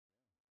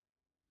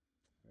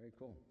Very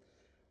cool.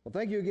 Well,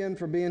 thank you again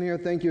for being here.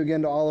 Thank you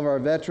again to all of our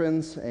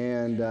veterans,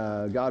 and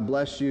God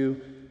bless you.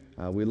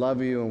 We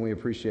love you, and we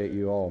appreciate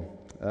you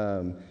all.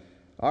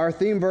 Our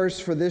theme verse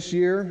for this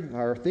year,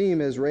 our theme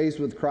is Raised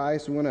with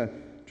Christ. We want to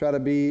try to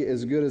be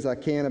as good as I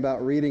can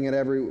about reading it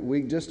every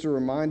week, just to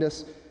remind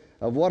us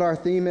of what our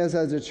theme is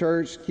as a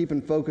church,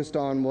 keeping focused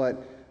on what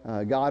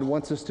God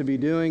wants us to be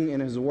doing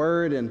in His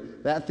Word.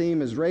 And that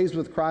theme is Raised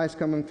with Christ,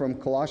 coming from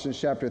Colossians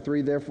chapter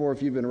 3. Therefore,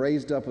 if you've been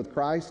raised up with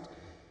Christ,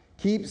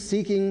 keep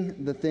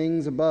seeking the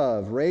things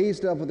above.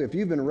 If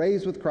you've been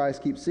raised with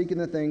Christ, keep seeking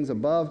the things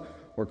above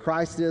where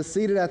Christ is,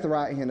 seated at the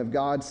right hand of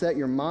God. Set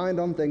your mind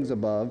on things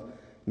above,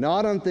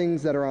 not on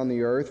things that are on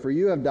the earth, for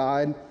you have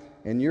died,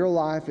 and your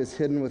life is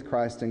hidden with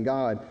Christ in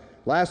God.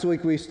 Last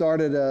week we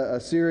started a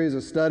series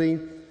of study.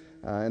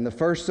 In the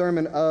first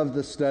sermon of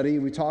the study,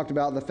 we talked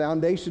about the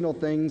foundational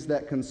things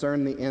that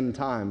concern the end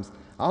times.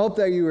 I hope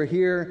that you were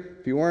here.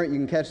 If you weren't, you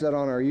can catch that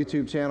on our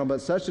YouTube channel.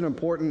 But such an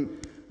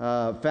important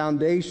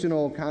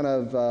foundational kind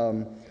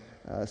of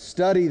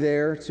study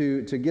there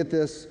to get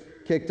this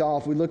kicked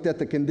off. We looked at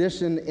the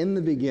condition in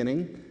the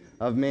beginning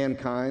of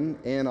mankind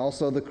and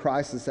also the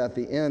crisis at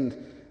the end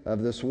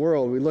of this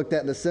world. We looked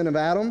at the sin of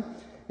Adam,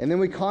 and then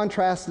we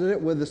contrasted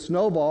it with the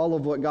snowball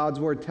of what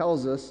God's Word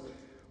tells us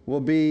will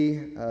be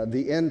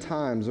the end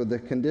times, or the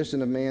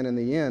condition of man in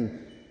the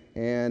end.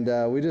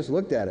 And we just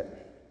looked at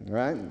it,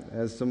 right?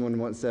 As someone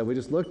once said, we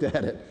just looked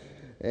at it.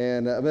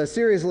 And but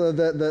seriously,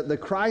 the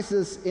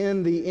crisis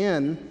in the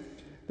end,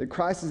 the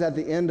crisis at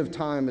the end of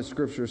time, as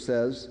Scripture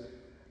says,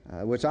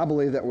 which I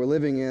believe that we're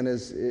living in,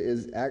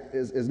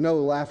 is no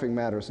laughing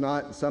matter. It's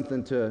not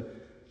something to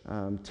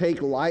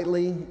take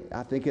lightly.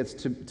 I think it's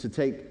to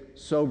take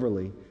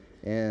soberly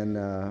and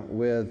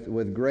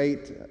with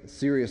great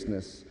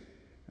seriousness.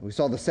 We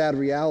saw the sad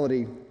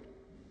reality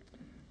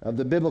of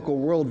the biblical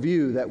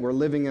worldview that we're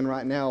living in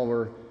right now,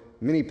 where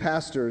many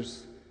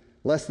pastors,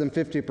 less than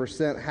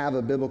 50%, have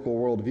a biblical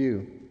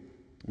worldview.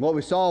 What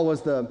we saw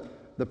was the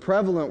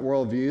prevalent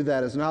worldview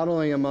that is not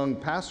only among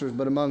pastors,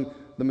 but among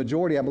the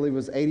majority, I believe it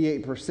was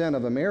 88%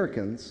 of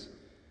Americans,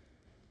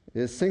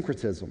 is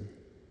syncretism.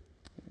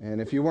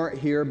 And if you weren't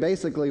here,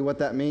 basically what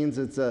that means,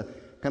 it's a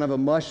kind of a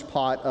mush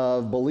pot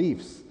of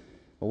beliefs.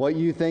 What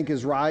you think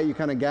is right, you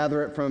kind of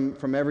gather it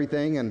from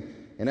everything,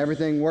 and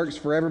everything works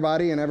for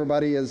everybody, and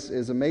everybody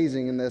is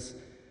amazing in this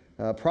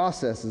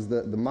process, is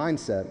the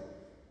mindset.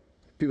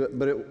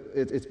 But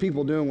it's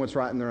people doing what's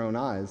right in their own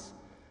eyes.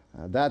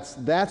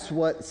 That's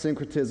what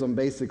syncretism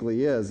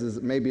basically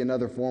is maybe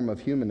another form of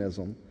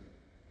humanism.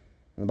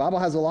 And the Bible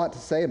has a lot to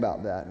say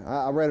about that.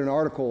 I read an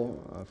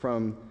article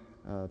from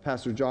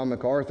Pastor John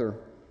MacArthur,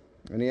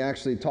 and he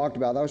actually talked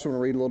about that. I just want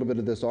to read a little bit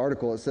of this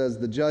article. It says,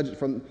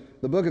 from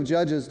the book of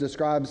Judges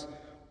describes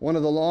one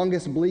of the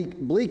longest,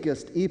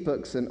 bleakest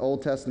epochs in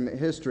Old Testament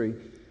history.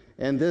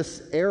 And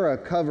this era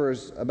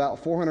covers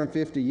about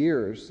 450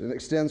 years and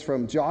extends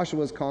from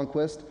Joshua's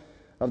conquest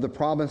of the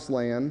Promised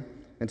Land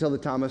until the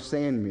time of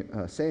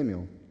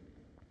Samuel.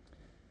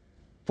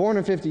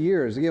 450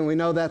 years. Again, we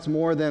know that's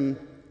more than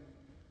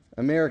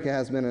America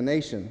has been a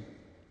nation.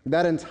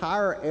 That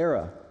entire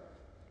era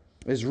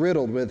is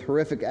riddled with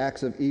horrific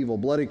acts of evil,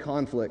 bloody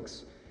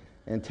conflicts,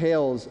 and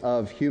tales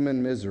of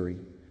human misery.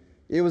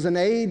 It was an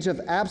age of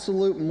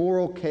absolute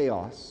moral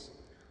chaos,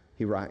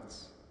 he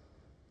writes.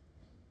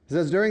 He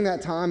says, during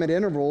that time, at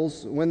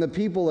intervals, when the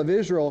people of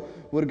Israel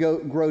would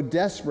grow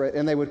desperate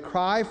and they would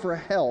cry for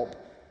help,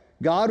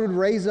 God would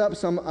raise up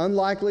some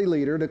unlikely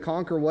leader to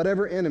conquer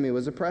whatever enemy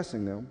was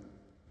oppressing them.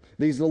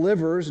 These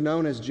deliverers,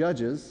 known as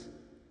judges,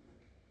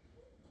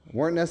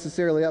 weren't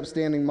necessarily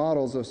upstanding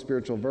models of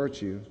spiritual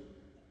virtue.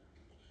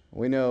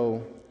 We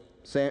know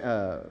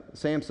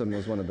Samson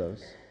was one of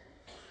those.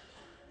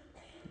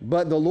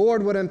 But the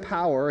Lord would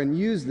empower and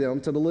use them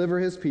to deliver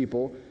His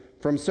people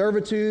from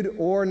servitude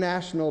or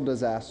national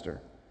disaster.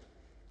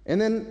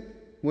 And then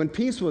when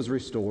peace was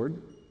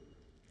restored,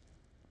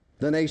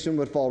 the nation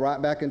would fall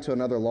right back into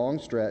another long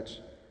stretch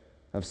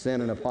of sin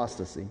and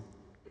apostasy.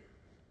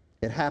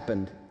 It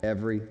happened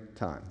every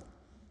time.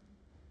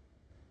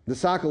 The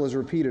cycle is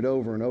repeated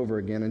over and over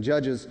again. In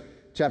Judges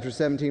chapter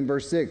 17,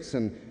 verse 6,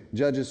 and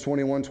Judges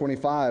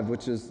 21:25,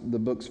 which is the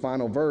book's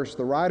final verse,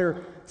 the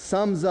writer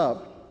sums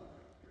up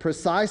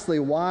precisely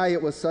why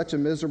it was such a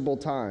miserable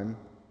time.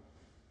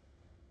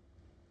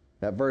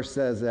 That verse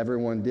says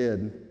everyone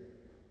did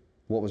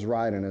what was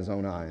right in his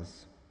own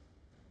eyes.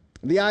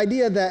 The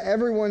idea that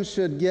everyone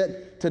should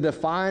get to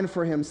define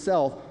for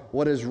himself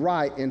what is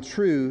right and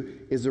true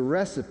is a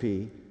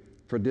recipe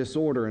for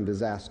disorder and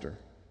disaster.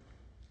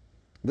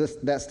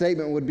 That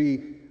statement would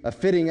be a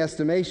fitting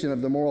estimation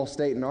of the moral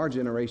state in our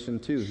generation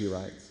too, he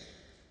writes.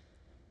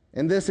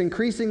 In this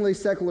increasingly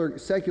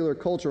secular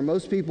culture,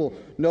 most people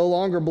no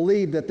longer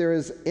believe that there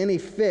is any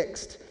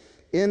fixed,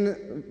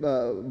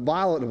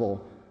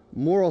 inviolable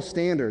moral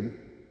standard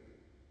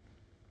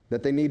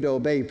that they need to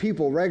obey.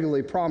 People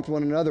regularly prompt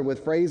one another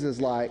with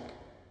phrases like,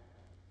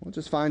 well,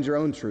 just find your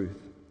own truth,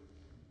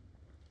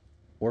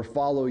 or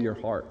follow your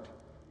heart.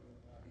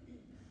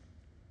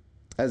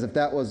 as if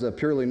that was a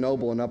purely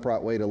noble and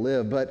upright way to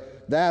live.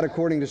 But that,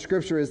 according to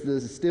Scripture, is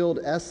the distilled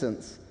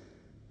essence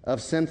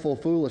of sinful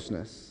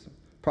foolishness.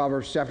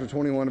 Proverbs chapter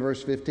 21,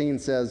 verse 15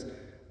 says,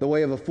 "The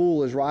way of a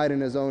fool is right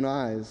in his own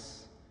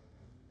eyes."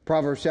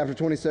 Proverbs chapter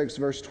 26,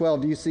 verse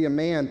 12, "Do you see a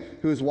man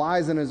who is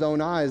wise in his own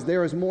eyes?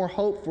 There is more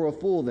hope for a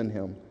fool than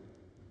him."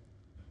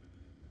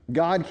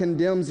 God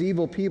condemns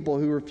evil people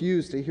who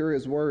refuse to hear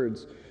his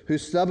words, who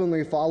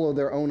stubbornly follow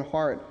their own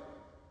heart,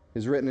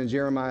 is written in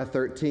Jeremiah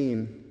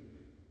 13.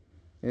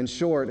 In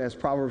short, as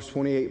Proverbs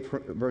 28,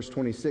 verse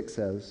 26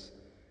 says,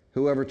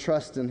 "Whoever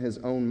trusts in his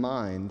own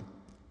mind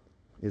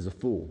is a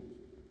fool."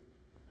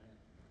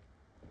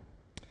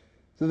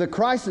 So the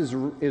crisis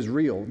is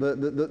real.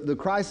 The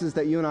crisis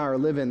that you and I are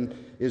living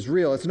is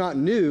real. It's not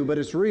new, but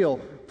it's real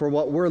for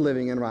what we're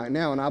living in right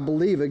now. And I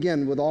believe,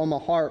 again, with all my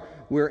heart,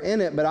 we're in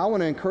it. But I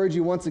want to encourage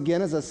you once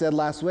again, as I said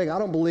last week, I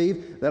don't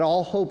believe that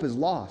all hope is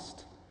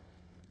lost.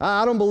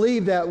 I don't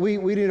believe that we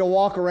need to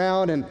walk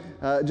around and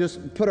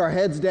just put our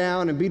heads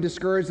down and be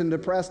discouraged and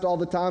depressed all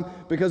the time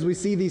because we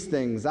see these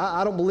things.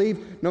 I don't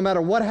believe, no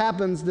matter what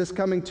happens this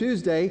coming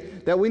Tuesday,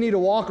 that we need to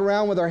walk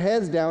around with our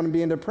heads down and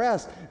being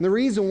depressed. And the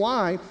reason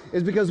why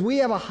is because we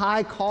have a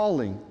high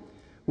calling.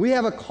 We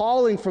have a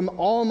calling from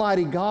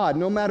Almighty God,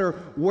 no matter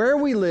where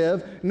we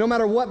live, no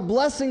matter what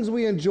blessings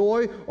we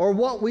enjoy or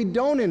what we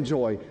don't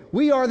enjoy.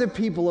 We are the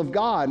people of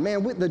God.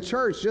 Man, the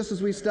church, just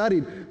as we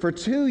studied for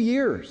 2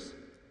 years,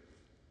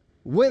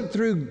 went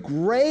through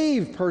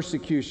grave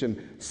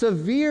persecution,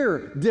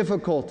 severe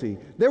difficulty.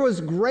 There was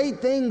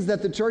great things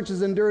that the church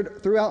has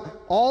endured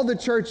throughout all the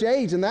church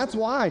age, and that's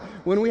why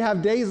when we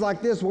have days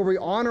like this where we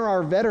honor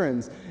our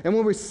veterans and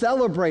when we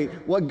celebrate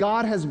what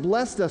God has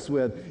blessed us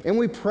with, and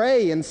we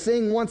pray and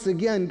sing once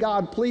again,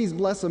 "God, please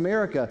bless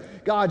America.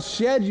 God,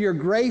 shed your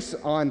grace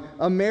on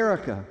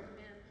America."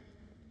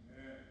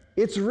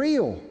 It's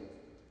real.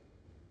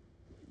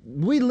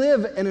 We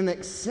live in an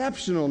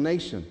exceptional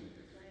nation.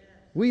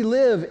 We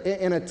live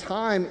in a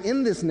time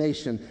in this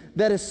nation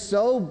that is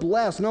so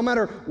blessed. No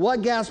matter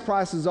what gas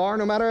prices are,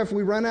 no matter if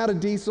we run out of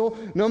diesel,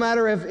 no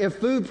matter if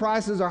food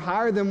prices are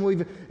higher than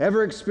we've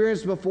ever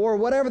experienced before,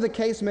 whatever the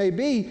case may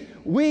be,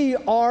 we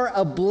are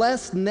a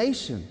blessed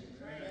nation.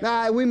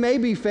 Now, we may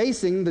be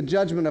facing the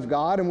judgment of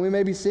God, and we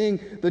may be seeing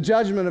the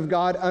judgment of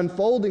God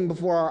unfolding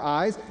before our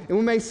eyes, and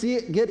we may see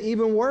it get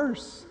even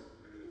worse.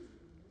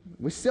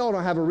 We still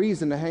don't have a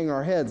reason to hang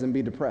our heads and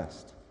be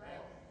depressed.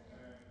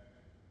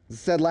 As I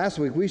said last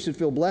week, we should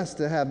feel blessed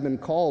to have been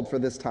called for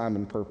this time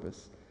and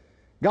purpose.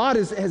 God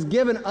has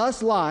given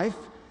us life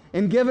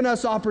and given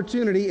us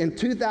opportunity in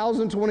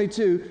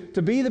 2022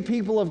 to be the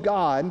people of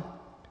God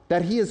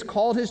that He has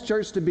called His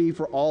church to be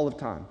for all of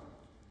time.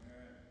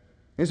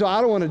 And so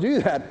I don't want to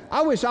do that.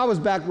 I wish I was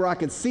back where I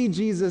could see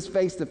Jesus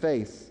face to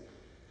face.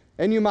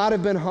 And you might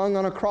have been hung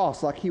on a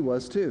cross like He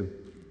was too.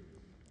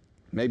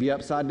 Maybe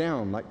upside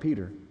down like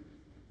Peter.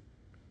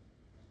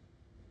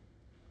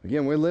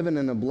 Again, we're living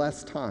in a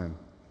blessed time.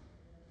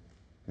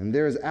 And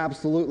there is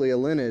absolutely a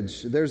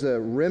lineage. There's a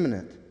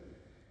remnant.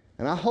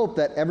 And I hope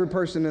that every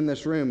person in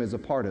this room is a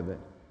part of it.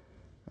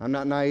 I'm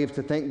not naive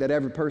to think that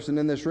every person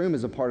in this room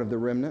is a part of the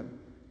remnant.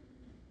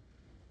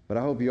 But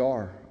I hope you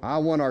are. I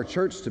want our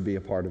church to be a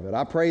part of it.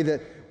 I pray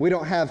that we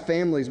don't have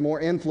families more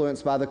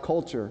influenced by the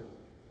culture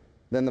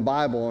than the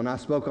Bible. And I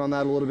spoke on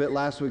that a little bit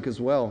last week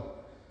as well.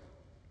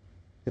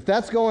 If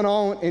that's going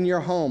on in your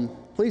home,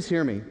 please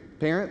hear me.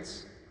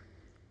 Parents,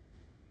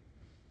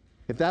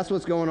 if that's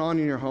what's going on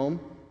in your home,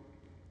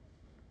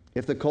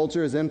 if the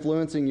culture is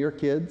influencing your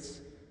kids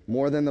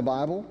more than the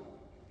Bible,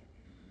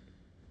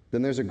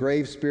 then there's a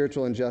grave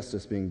spiritual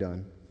injustice being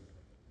done.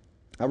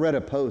 I read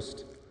a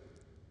post,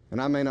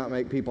 and I may not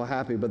make people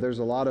happy, but there's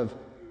a lot of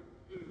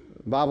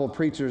Bible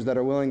preachers that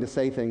are willing to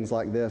say things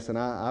like this, and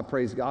I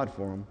praise God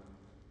for them.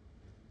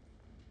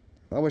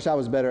 I wish I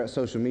was better at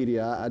social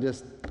media.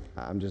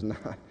 I'm just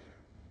not.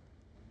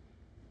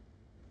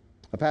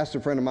 A pastor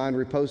friend of mine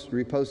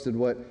reposted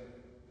what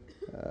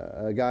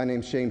a guy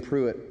named Shane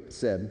Pruitt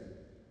said.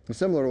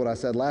 Similar to what I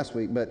said last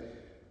week, but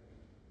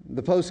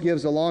the post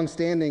gives a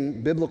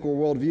long-standing biblical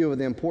worldview of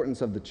the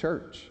importance of the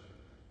church,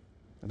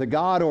 the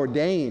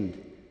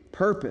God-ordained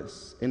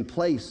purpose and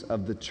place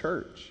of the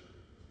church.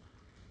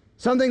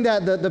 Something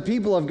that the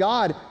people of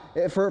God,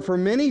 for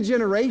many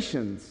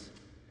generations,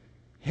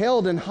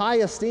 held in high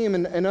esteem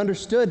and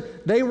understood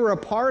they were a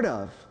part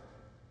of.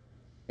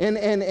 And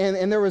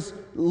there was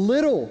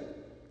little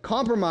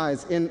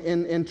compromise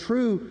in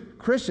true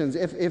Christians,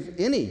 if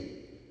any.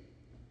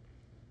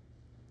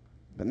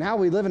 But now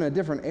we live in a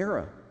different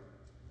era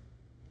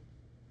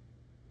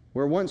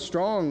where once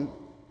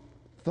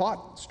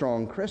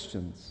thought-strong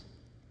Christians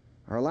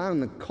are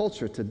allowing the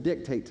culture to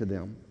dictate to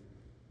them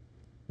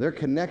their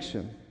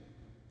connection,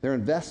 their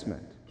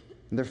investment,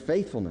 and their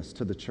faithfulness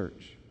to the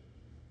church.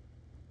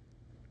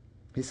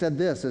 He said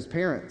this, as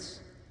parents,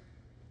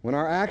 when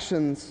our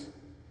actions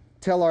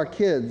tell our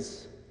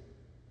kids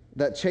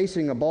that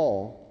chasing a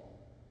ball,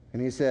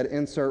 and he said,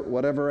 insert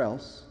whatever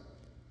else,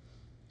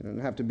 it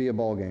doesn't have to be a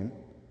ball game.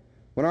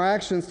 When our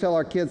actions tell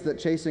our kids that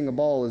chasing a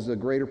ball is a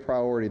greater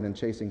priority than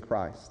chasing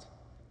Christ,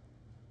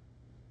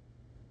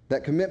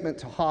 that commitment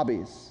to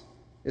hobbies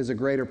is a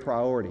greater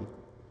priority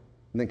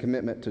than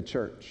commitment to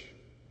church.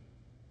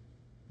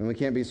 And we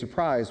can't be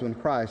surprised when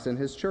Christ and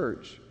his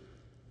church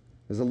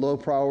is a low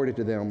priority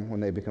to them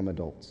when they become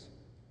adults.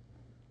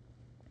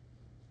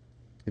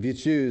 If you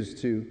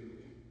choose to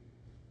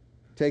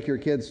take your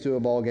kids to a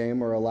ball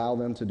game or allow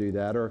them to do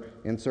that or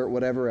insert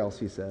whatever else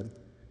he said,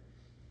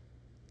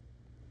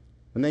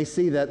 when they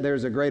see that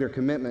there's a greater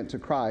commitment to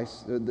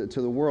Christ, to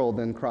the world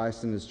than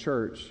Christ and his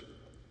church,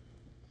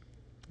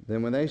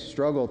 then when they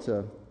struggle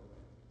to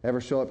ever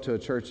show up to a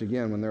church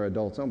again when they're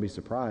adults, don't be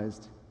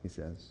surprised, he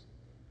says.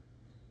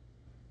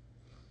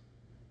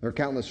 There are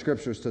countless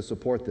scriptures to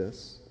support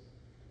this.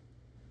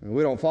 And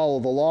we don't follow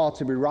the law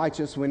to be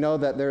righteous. We know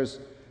that there's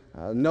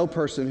no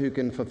person who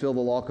can fulfill the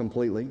law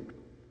completely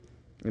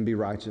and be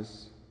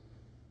righteous.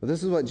 But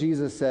this is what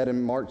Jesus said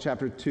in Mark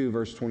chapter 2,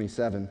 verse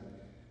 27.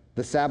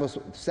 The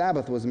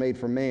Sabbath was made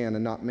for man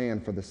and not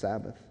man for the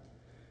Sabbath.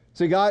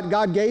 See,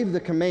 God gave the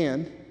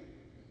command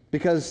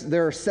because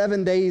there are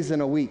 7 days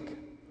in a week.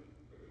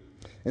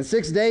 And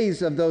 6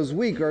 days of those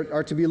weeks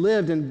are to be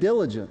lived in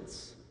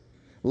diligence,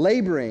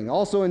 laboring,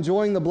 also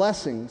enjoying the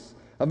blessings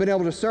of being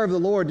able to serve the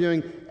Lord,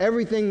 doing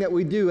everything that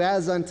we do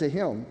as unto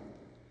him.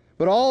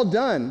 But all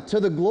done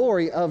to the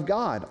glory of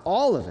God,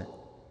 all of it.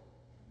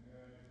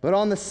 But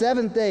on the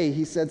seventh day,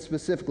 he said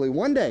specifically,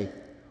 one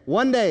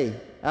day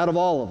out of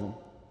all of them,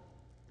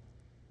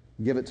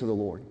 give it to the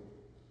Lord.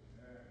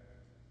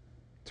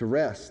 To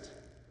rest,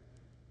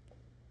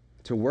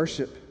 to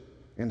worship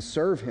and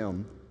serve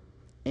him,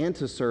 and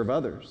to serve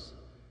others.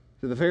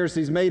 So the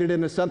Pharisees made it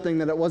into something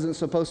that it wasn't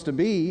supposed to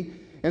be.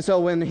 And so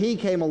when he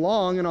came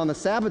along and on the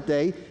Sabbath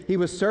day, he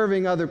was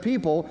serving other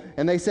people,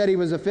 and they said he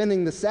was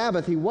offending the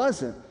Sabbath. He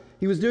wasn't.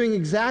 He was doing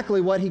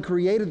exactly what he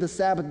created the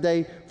Sabbath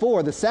day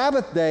for. The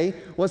Sabbath day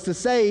was to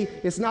say,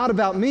 it's not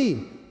about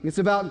me, it's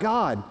about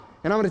God.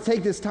 And I'm going to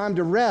take this time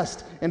to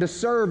rest and to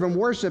serve and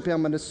worship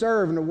him and to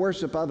serve and to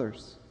worship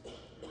others.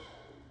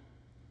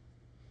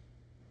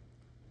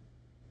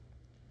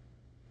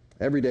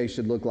 Every day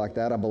should look like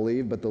that, I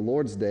believe, but the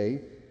Lord's day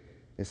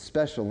is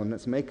special in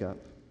its makeup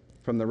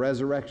from the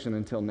resurrection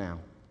until now.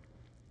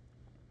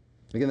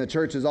 Again, the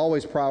church has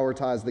always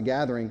prioritized the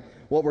gathering.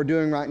 What we're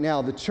doing right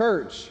now, the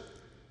church,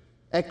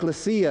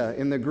 ecclesia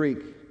in the Greek,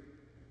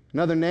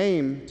 another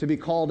name to be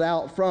called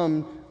out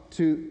from,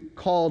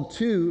 called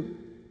to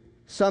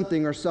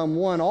something or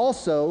someone,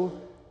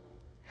 also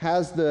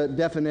has the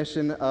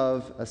definition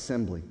of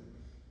assembly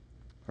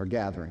or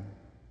gathering.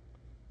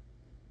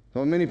 So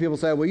when many people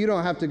say, well, you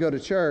don't have to go to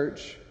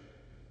church.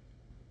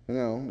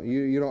 No,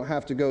 you don't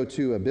have to go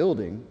to a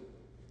building.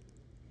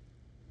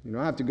 You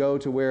don't have to go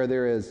to where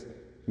there is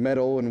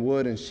metal and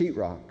wood and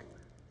sheetrock.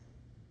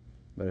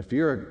 But if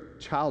you're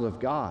a child of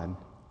God,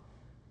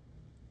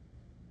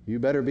 you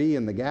better be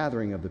in the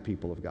gathering of the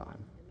people of God.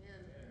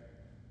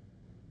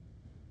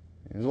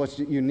 And what's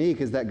unique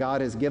is that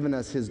God has given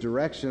us his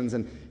directions,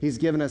 and he's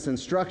given us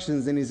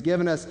instructions, and he's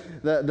given us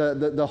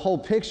the whole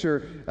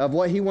picture of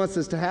what he wants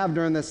us to have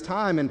during this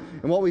time. And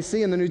what we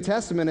see in the New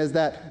Testament is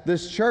that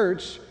this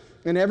church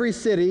in every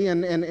city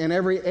and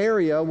every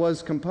area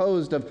was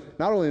composed of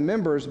not only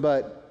members,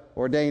 but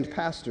ordained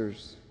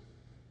pastors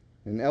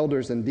and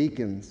elders and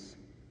deacons.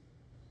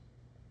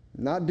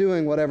 Not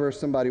doing whatever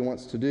somebody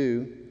wants to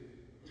do,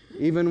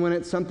 even when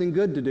it's something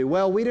good to do.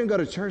 Well, we didn't go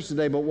to church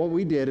today, but what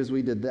we did is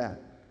we did that.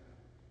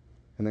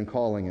 And then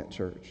calling it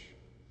church.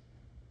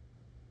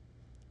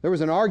 There was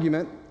an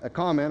argument, a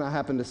comment I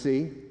happened to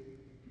see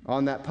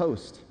on that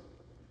post.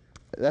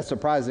 That's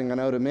surprising, I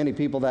know, to many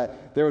people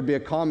that there would be a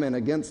comment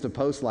against a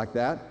post like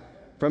that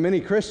from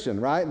any Christian,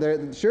 right?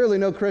 Surely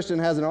no Christian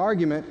has an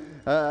argument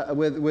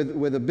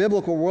with a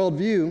biblical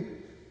worldview.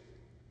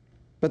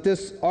 But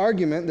this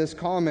argument, this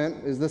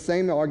comment, is the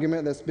same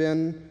argument that's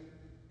been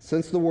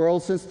since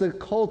the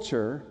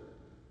culture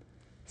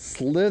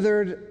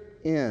slithered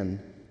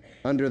in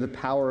under the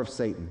power of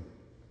Satan.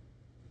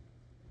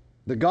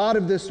 The god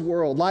of this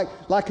world,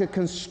 like a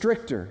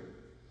constrictor,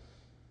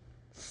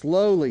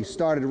 slowly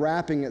started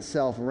wrapping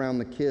itself around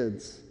the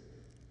kids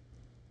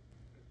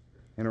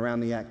and around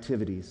the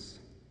activities,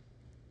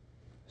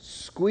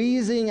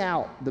 squeezing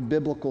out the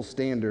biblical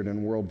standard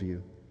and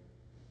worldview.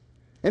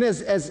 And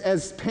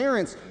as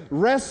parents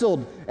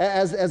wrestled,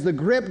 as the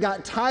grip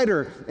got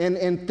tighter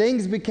and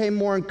things became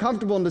more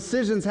uncomfortable and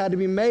decisions had to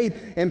be made,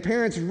 and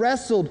parents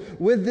wrestled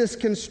with this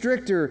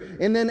constrictor,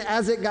 and then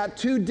as it got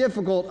too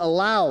difficult,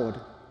 allowed.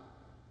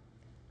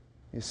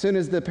 As soon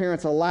as the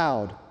parents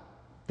allowed,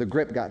 the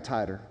grip got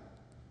tighter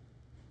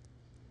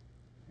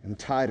and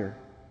tighter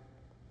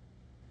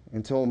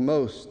until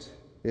most,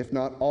 if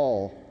not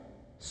all,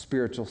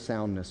 spiritual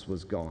soundness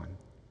was gone.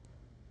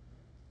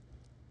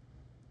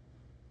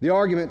 The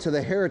argument to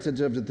the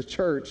heritage of the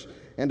church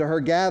and to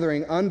her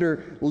gathering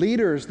under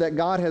leaders that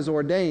God has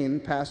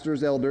ordained,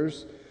 pastors,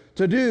 elders,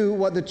 to do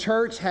what the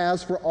church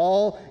has for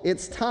all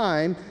its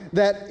time,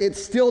 that it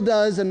still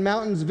does in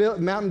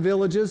mountain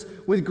villages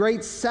with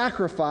great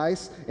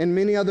sacrifice in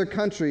many other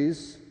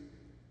countries.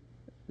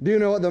 Do you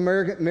know what the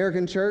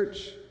American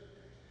church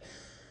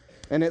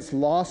and its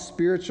lost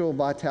spiritual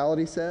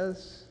vitality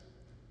says?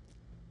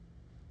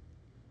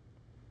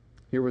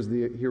 Here was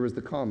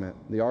the comment,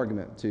 the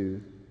argument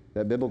to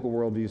that biblical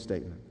worldview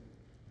statement.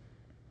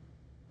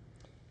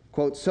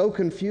 Quote, so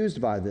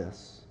confused by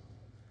this.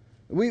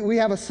 We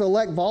have a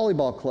select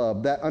volleyball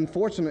club that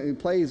unfortunately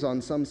plays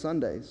on some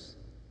Sundays.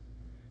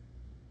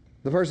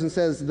 The person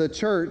says the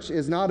church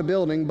is not a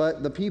building,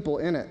 but the people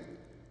in it.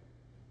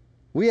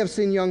 We have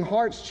seen young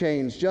hearts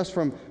change just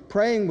from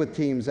praying with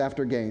teams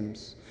after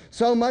games.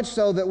 So much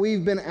so that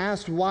we've been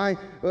asked why,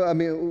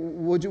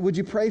 would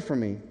you pray for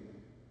me?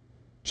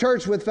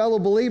 Church with fellow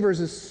believers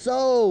is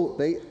so,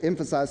 they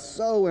emphasize,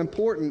 so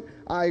important.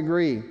 I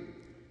agree.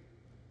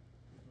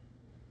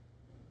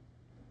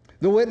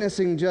 The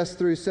witnessing just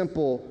through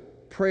simple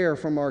prayer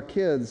from our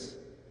kids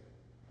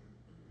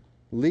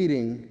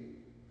leading,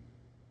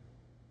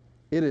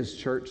 it is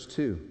church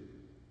too.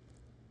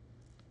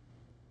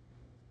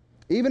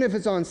 Even if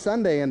it's on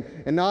Sunday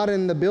and not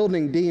in the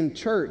building deemed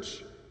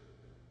church,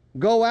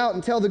 go out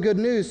and tell the good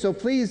news. So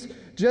please,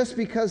 just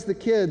because the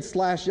kids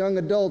 / young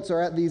adults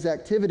are at these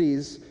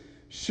activities,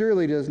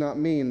 surely does not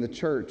mean the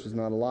church is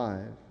not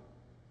alive.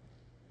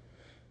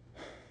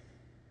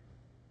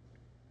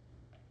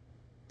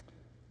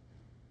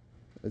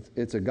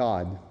 It's a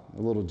God,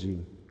 a little g.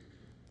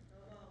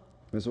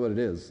 That's what it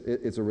is.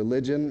 It's a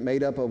religion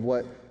made up of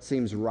what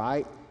seems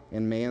right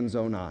in man's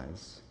own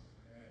eyes.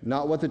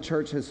 Not what the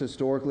church has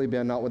historically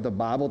been, not what the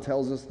Bible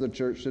tells us the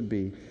church should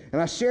be.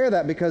 And I share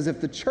that because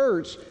if the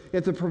church,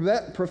 if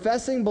the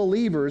professing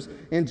believers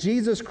in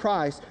Jesus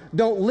Christ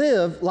don't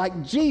live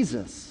like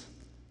Jesus.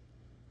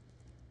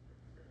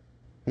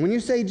 When you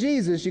say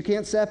Jesus, you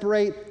can't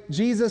separate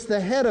Jesus, the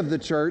head of the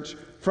church,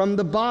 from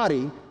the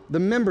body, the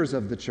members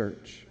of the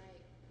church.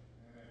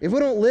 If we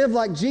don't live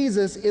like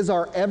Jesus is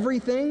our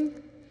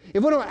everything,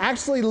 if we don't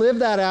actually live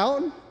that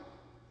out,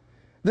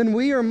 then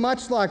we are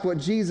much like what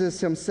Jesus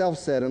himself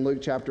said in Luke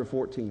chapter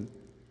 14.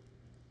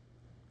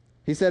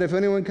 He said, if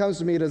anyone comes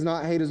to me and does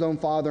not hate his own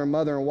father and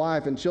mother and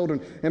wife and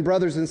children and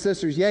brothers and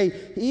sisters, yea,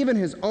 even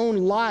his own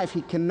life,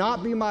 he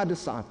cannot be my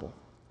disciple.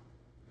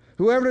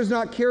 Whoever does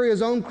not carry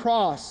his own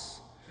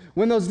cross,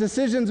 when those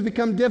decisions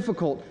become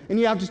difficult and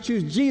you have to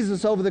choose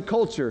Jesus over the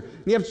culture,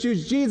 and you have to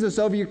choose Jesus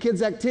over your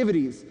kids'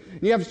 activities,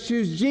 and you have to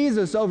choose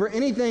Jesus over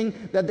anything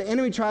that the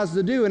enemy tries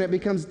to do, and it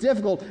becomes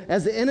difficult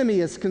as the enemy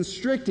is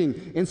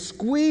constricting and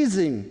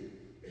squeezing.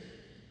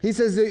 He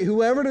says that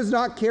whoever does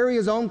not carry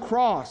his own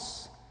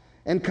cross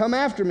and come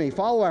after me,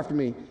 follow after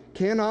me,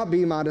 cannot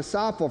be my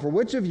disciple. For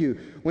which of you,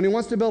 when he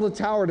wants to build a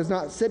tower, does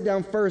not sit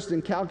down first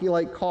and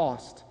calculate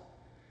cost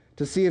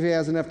to see if he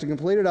has enough to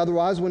complete it?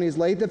 Otherwise, when he's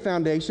laid the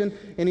foundation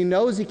and he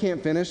knows he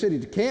can't finish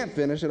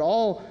it,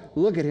 all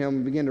look at him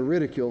and begin to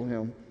ridicule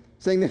him,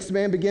 saying, this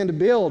man began to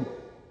build,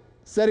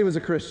 said he was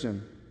a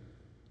Christian.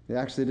 He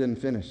actually didn't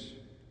finish.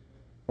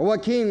 Or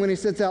what king, when he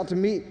sets out to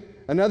meet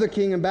another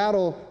king in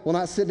battle, will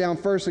not sit down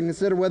first and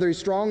consider whether he's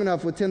strong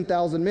enough with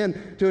 10,000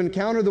 men to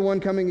encounter the one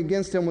coming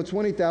against him with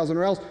 20,000,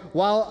 or else,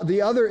 while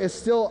the other is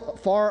still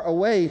far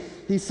away,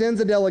 he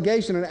sends a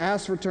delegation and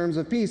asks for terms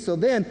of peace. So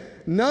then,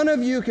 none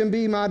of you can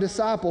be my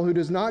disciple who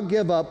does not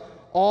give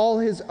up all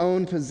his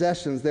own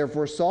possessions.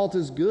 Therefore, salt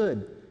is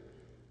good.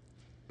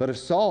 But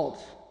if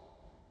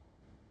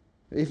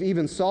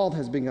even salt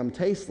has become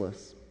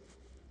tasteless,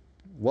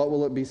 what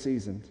will it be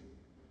seasoned?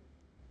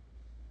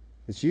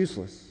 It's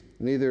useless,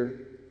 neither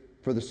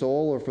for the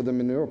soul or for the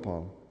manure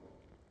pile.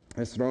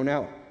 It's thrown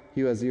out.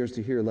 He who has ears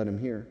to hear, let him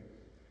hear.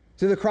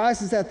 So the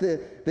crisis at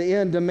the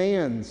end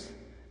demands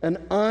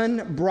an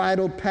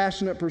unbridled,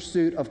 passionate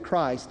pursuit of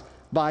Christ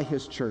by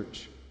his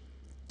church.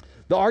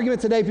 The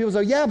argument today, people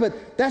say, yeah,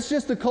 but that's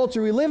just the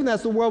culture we live in.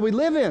 That's the world we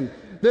live in.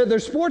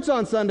 There's sports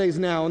on Sundays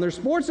now, and there's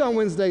sports on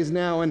Wednesdays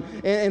now,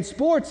 and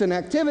sports and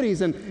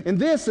activities and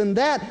this and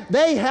that.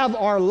 They have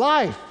our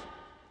life.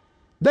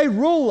 They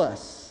rule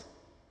us.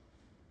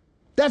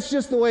 That's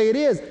just the way it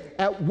is.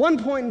 At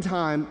one point in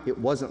time, it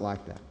wasn't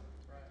like that.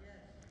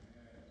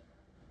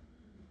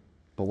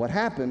 But what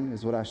happened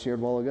is what I shared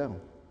a while ago.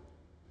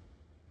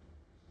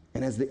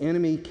 And as the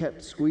enemy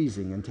kept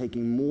squeezing and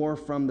taking more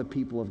from the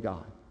people of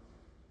God,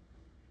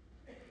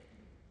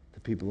 the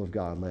people of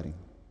God let him.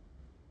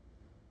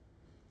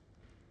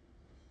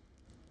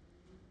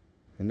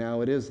 And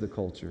now it is the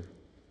culture.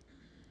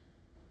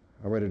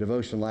 I read a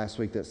devotion last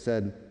week that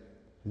said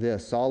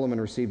this: Solomon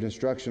received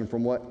instruction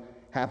from what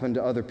happened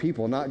to other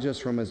people, not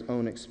just from his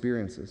own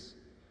experiences.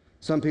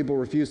 Some people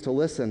refuse to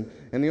listen,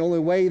 and the only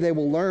way they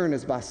will learn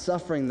is by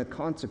suffering the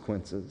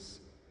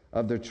consequences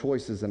of their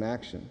choices and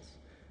actions.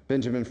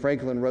 Benjamin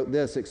Franklin wrote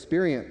this: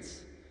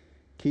 experience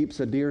keeps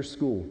a dear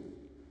school,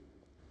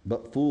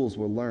 but fools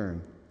will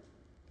learn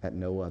at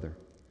no other.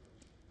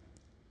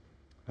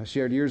 I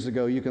shared years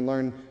ago, you can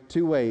learn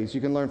two ways.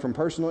 You can learn from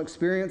personal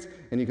experience,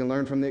 and you can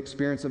learn from the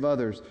experience of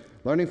others.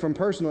 Learning from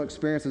personal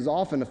experience is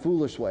often a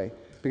foolish way.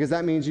 because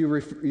that means you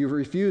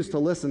refuse to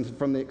listen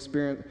from the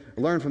experience,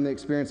 learn from the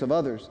experience of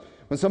others.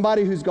 When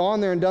somebody who's gone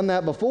there and done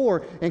that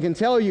before and can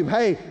tell you,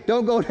 hey,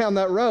 don't go down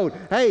that road.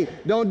 Hey,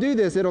 don't do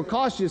this. It'll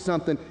cost you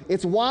something.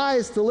 It's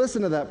wise to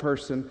listen to that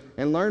person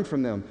and learn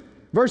from them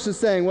versus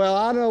saying, well,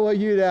 I don't know what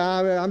you do.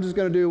 I'm just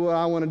going to do what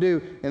I want to do,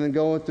 and then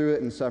going through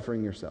it and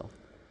suffering yourself.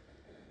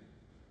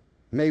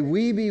 May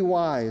we be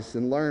wise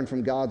and learn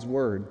from God's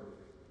word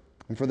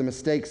and for the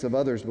mistakes of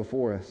others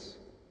before us,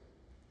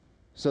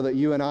 so that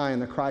you and I in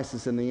the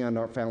crisis in the end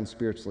aren't found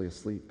spiritually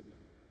asleep,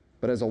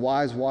 but as a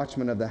wise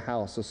watchman of the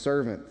house, a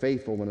servant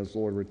faithful when his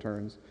Lord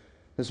returns.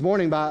 This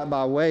morning,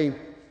 by way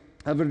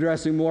of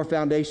addressing more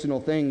foundational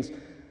things,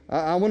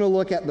 I want to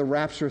look at the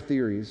rapture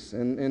theories,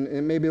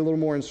 and maybe a little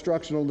more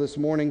instructional this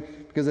morning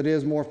because it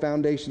is more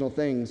foundational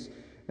things,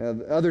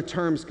 other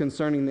terms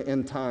concerning the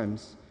end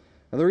times.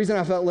 Now, the reason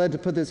I felt led to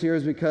put this here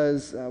is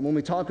because when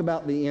we talk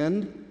about the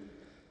end,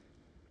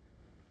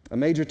 a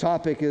major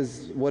topic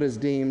is what is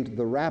deemed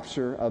the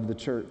rapture of the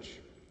church.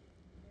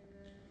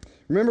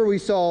 Remember, we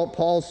saw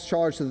Paul's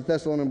charge to the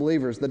Thessalonian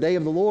believers. The day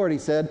of the Lord, he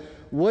said,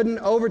 wouldn't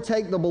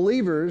overtake the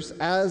believers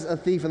as a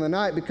thief in the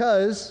night,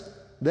 because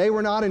they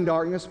were not in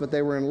darkness, but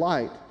they were in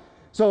light.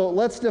 So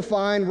let's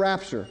define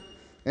rapture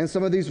and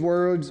some of these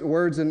words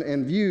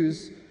and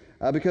views,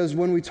 because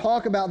when we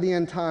talk about the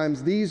end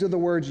times, these are the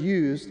words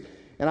used,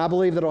 and I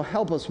believe that it'll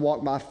help us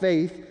walk by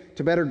faith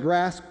to better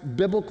grasp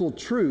biblical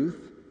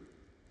truth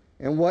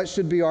and what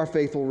should be our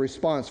faithful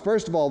response.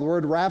 First of all, the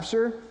word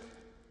rapture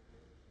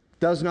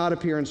does not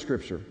appear in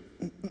Scripture.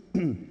 I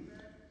think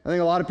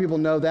a lot of people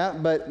know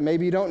that, but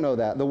maybe you don't know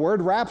that. The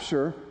word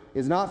rapture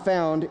is not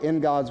found in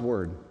God's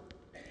word.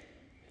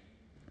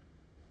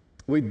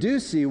 We do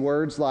see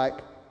words like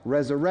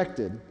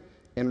resurrected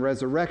and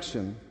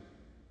resurrection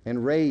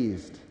and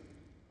raised.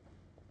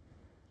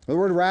 The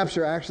word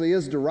rapture actually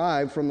is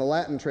derived from the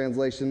Latin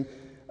translation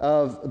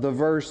of the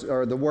verse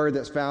or the word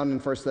that's found in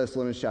 1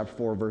 Thessalonians chapter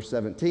 4, verse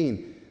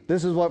 17.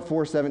 This is what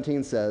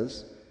 4:17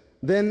 says.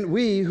 Then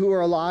we who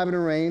are alive and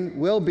remain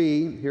will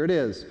be, here it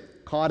is,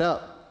 caught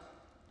up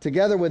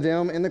together with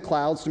them in the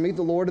clouds to meet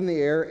the Lord in the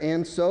air,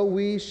 and so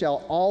we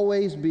shall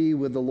always be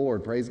with the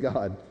Lord. Praise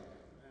God.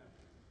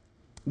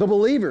 The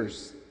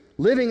believers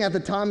living at the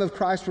time of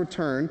Christ's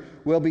return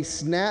will be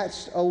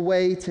snatched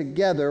away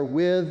together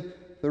with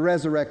the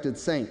resurrected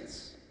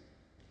saints,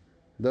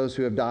 those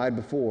who have died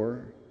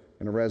before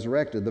and are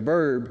resurrected. The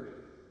verb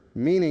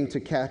meaning to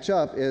catch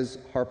up is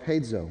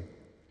harpazo.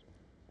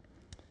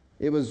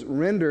 It was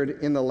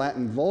rendered in the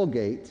Latin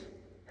Vulgate,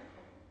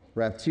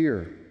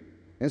 rapture.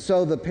 And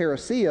so the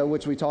parousia,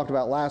 which we talked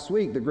about last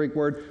week, the Greek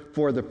word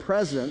for the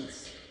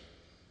presence,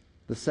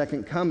 the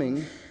second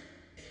coming,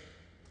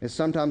 is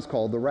sometimes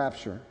called the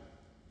rapture.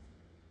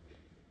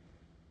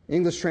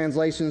 English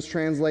translations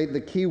translate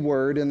the key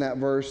word in that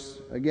verse,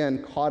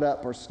 again, caught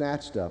up or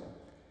snatched up.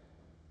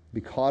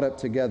 Be caught up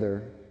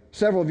together.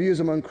 Several views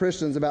among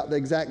Christians about the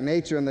exact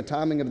nature and the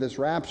timing of this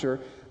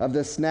rapture, of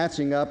this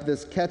snatching up,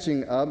 this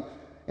catching up.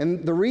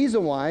 And the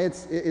reason why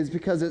is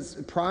because its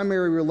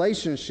primary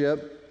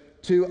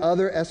relationship to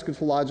other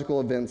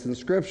eschatological events in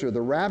Scripture.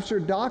 The rapture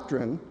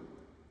doctrine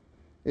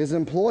is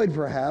employed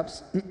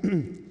perhaps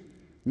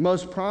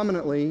most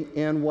prominently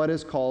in what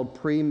is called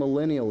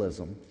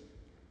premillennialism.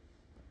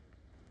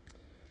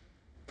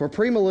 For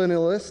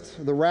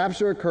premillennialists, the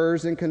rapture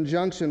occurs in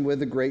conjunction with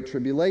the Great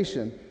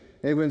Tribulation.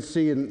 And we can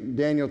see in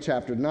Daniel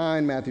chapter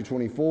 9, Matthew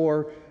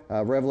 24,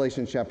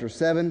 Revelation chapter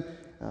 7.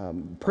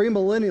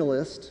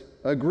 Premillennialists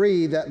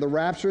agree that the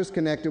rapture is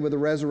connected with the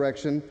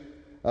resurrection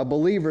of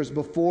believers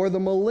before the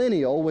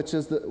millennial, which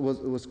is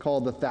was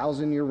called the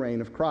 1,000-year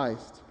reign of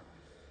Christ.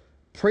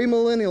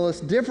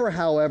 Premillennialists differ,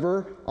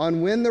 however,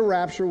 on when the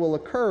rapture will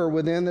occur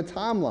within the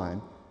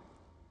timeline.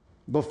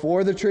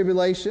 Before the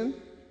tribulation,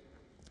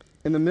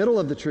 in the middle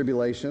of the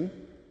tribulation,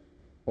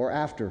 or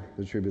after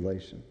the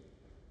tribulation.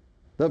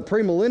 The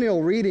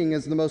premillennial reading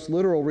is the most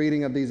literal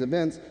reading of these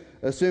events,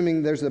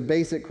 assuming there's a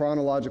basic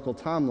chronological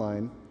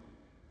timeline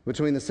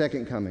between the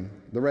second coming,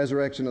 the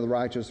resurrection of the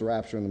righteous, the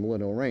rapture, and the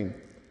millennial reign.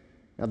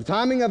 Now, the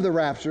timing of the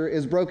rapture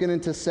is broken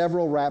into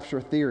several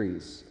rapture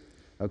theories.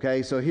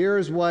 Okay, so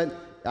here's what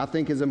I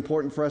think is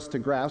important for us to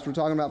grasp. We're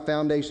talking about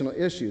foundational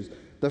issues.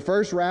 The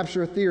first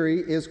rapture theory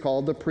is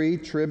called the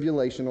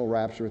pre-tribulational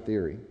rapture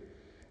theory.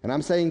 And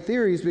I'm saying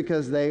theories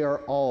because they are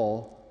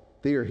all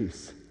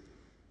theories.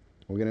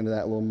 We'll get into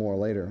that a little more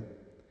later.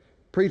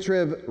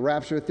 Pre-trib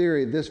rapture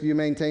theory. This view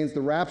maintains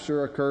the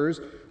rapture occurs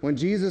when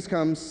Jesus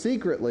comes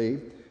secretly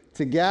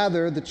to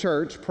gather the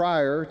church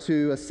prior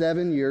to a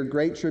 7-year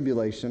great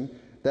tribulation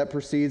that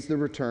precedes the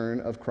return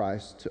of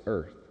Christ to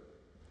earth.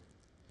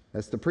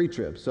 That's the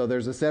pre-trib. So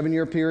there's a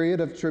 7-year period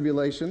of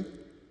tribulation.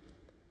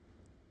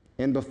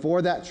 And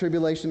before that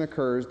tribulation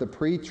occurs, the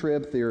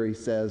pre-trib theory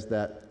says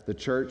that the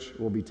church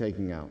will be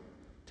taken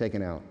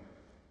out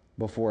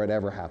before it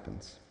ever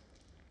happens.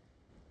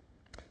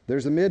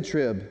 There's a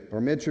mid-trib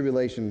or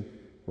mid-tribulation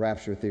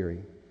rapture theory.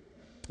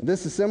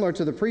 This is similar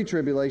to the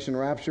pre-tribulation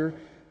rapture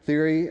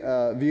theory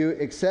view,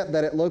 except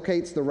that it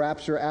locates the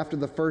rapture after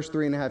the first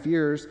 3.5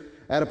 years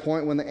at a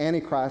point when the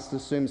Antichrist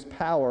assumes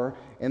power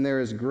and there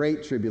is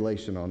great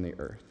tribulation on the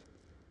earth.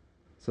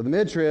 So the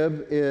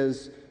mid-trib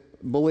is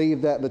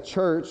believed that the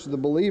church, the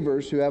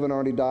believers who haven't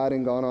already died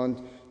and gone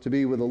on to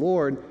be with the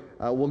Lord,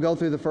 will go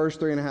through the first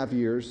 3.5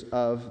 years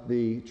of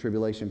the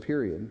tribulation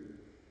period.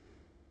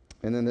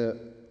 And then the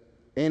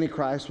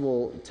Antichrist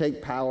will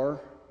take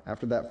power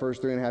after that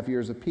first 3.5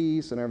 years of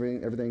peace and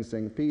everything's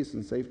saying peace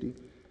and safety.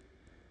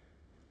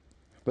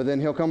 But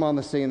then he'll come on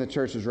the scene, the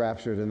church is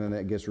raptured, and then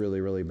it gets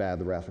really, really bad.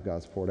 The wrath of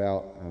God's poured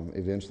out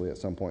eventually at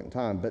some point in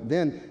time. But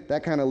then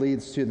that kind of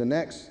leads to the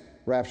next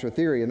rapture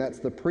theory, and that's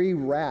the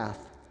pre-wrath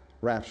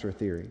rapture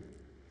theory.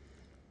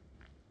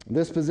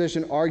 This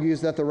position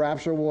argues that the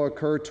rapture will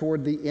occur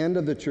toward the end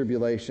of the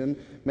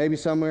tribulation, maybe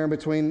somewhere in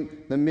between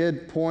the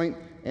midpoint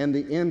and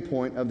the end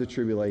point of the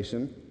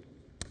tribulation.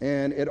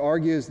 And it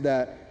argues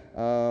that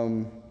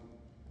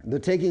the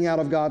taking out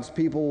of God's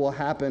people will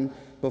happen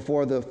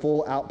before the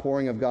full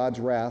outpouring of God's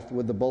wrath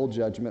with the bowl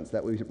judgments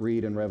that we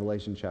read in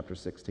Revelation chapter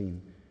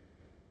 16.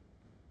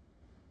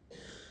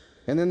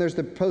 And then there's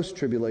the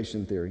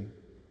post-tribulation theory.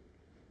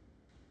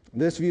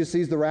 This view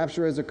sees the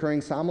rapture as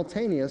occurring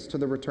simultaneous to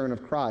the return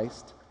of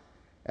Christ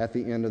at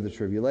the end of the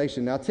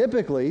tribulation. Now,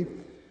 typically,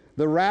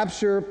 the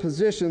rapture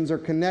positions are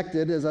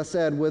connected, as I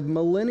said, with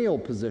millennial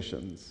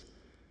positions.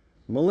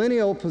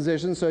 Millennial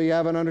positions, so you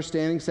have an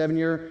understanding,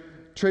 7-year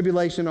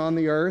tribulation on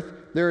the earth.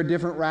 There are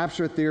different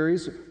rapture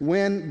theories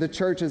when the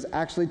church is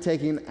actually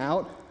taken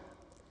out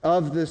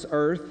of this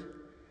earth.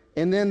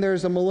 And then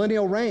there's a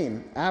millennial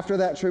reign. After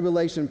that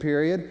tribulation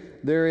period,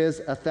 there is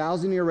a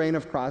 1,000-year reign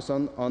of Christ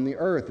on the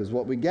earth, is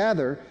what we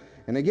gather.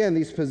 And again,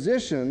 these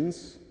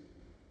positions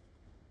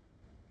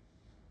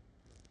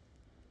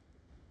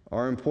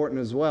are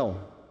important as well.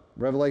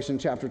 Revelation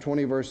chapter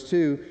 20, verse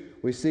 2,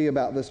 we see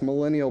about this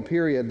millennial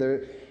period.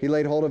 There, he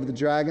laid hold of the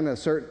dragon,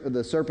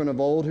 the serpent of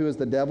old, who is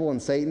the devil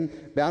and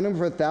Satan, bound him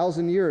for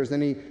 1,000 years.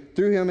 And he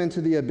threw him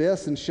into the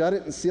abyss and shut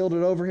it and sealed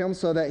it over him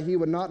so that he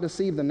would not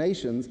deceive the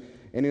nations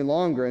any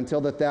longer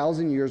until the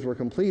 1,000 years were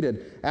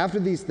completed. After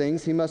these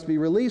things, he must be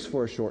released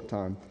for a short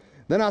time.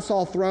 Then I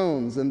saw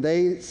thrones, and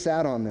they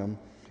sat on them,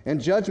 and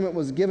judgment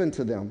was given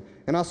to them.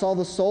 And I saw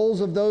the souls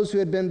of those who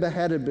had been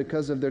beheaded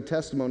because of their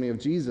testimony of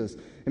Jesus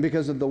and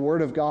because of the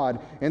word of God,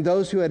 and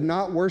those who had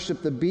not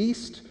worshipped the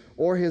beast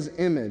or his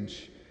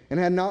image, and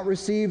had not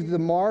received the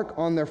mark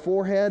on their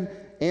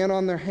forehead and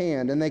on their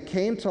hand. And they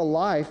came to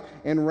life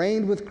and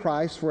reigned with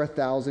Christ for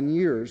 1,000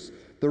 years.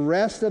 The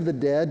rest of the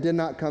dead did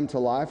not come to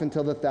life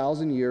until the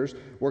 1,000 years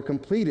were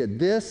completed.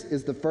 This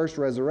is the first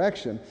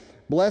resurrection.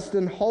 Blessed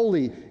and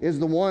holy is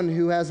the one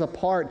who has a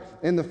part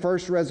in the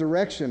first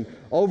resurrection.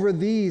 Over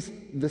these,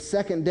 the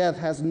second death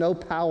has no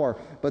power,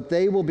 but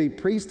they will be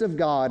priests of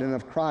God and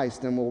of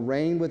Christ and will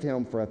reign with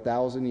him for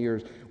 1,000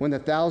 years. When the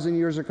 1,000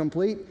 years are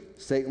complete,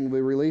 Satan will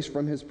be released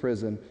from his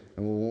prison,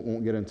 and we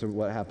won't get into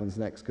what happens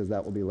next because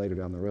that will be later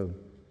down the road.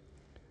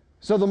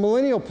 So the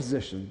millennial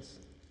positions.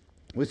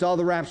 We saw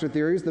the rapture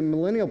theories, the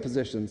millennial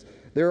positions.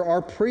 There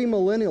are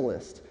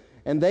premillennialists,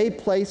 and they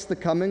place the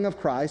coming of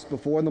Christ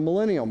before the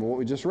millennium, what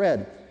we just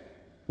read,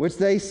 which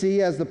they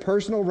see as the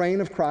personal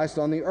reign of Christ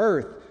on the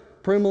earth.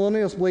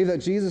 Premillennialists believe that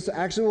Jesus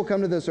actually will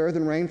come to this earth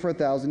and reign for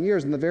 1,000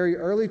 years. In the very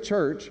early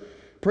church,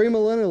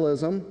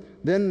 premillennialism,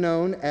 then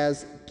known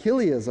as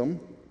Chiliasm,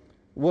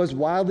 was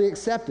widely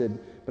accepted.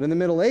 But in the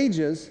Middle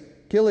Ages,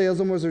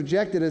 Chiliasm was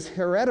rejected as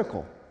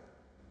heretical.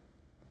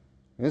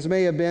 And this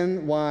may have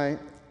been why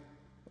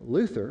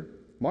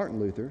Martin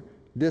Luther,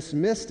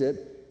 dismissed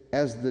it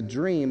as the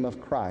dream of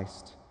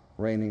Christ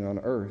reigning on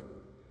earth.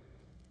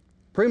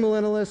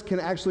 Premillennialists can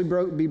actually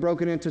be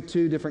broken into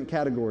two different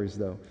categories,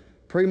 though.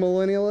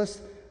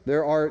 Premillennialists,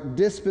 there are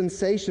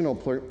dispensational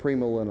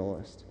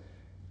premillennialists.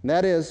 And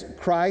that is,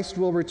 Christ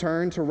will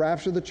return to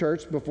rapture the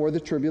church before the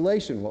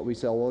tribulation, what we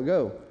said a while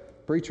ago,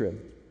 pre-trib.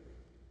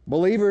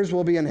 Believers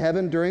will be in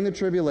heaven during the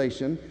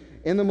tribulation.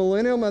 In the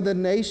millennium of the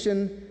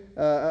nation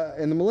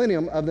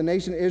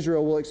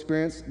Israel will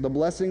experience the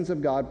blessings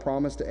of God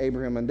promised to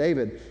Abraham and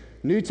David.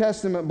 New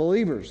Testament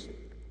believers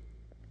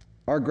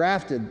are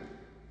grafted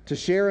to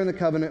share in the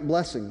covenant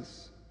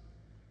blessings.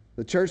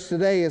 The church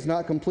today is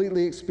not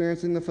completely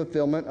experiencing the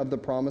fulfillment of the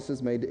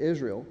promises made to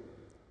Israel.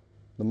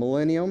 The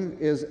millennium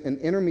is an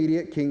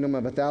intermediate kingdom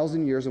of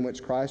 1,000 years in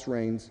which Christ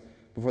reigns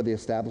before the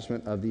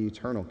establishment of the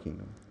eternal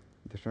kingdom,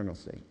 the eternal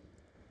state.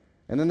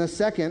 And then the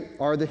second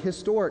are the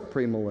historic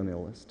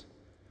premillennialists.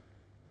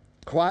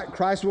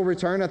 Christ will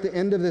return at the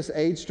end of this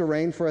age to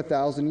reign for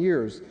 1,000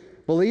 years.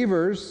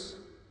 Believers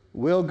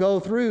will go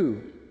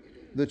through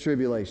the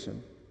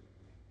tribulation.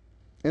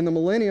 In the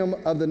millennium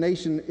of the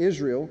nation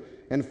Israel,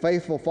 and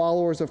faithful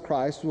followers of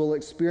Christ will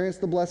experience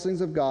the blessings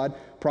of God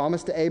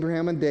promised to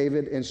Abraham and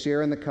David and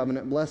share in the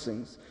covenant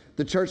blessings.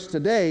 The church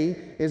today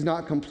is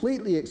not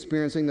completely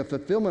experiencing the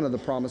fulfillment of the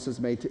promises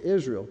made to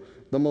Israel.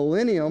 The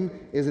millennium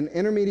is an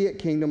intermediate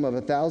kingdom of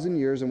 1,000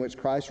 years in which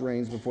Christ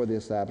reigns before the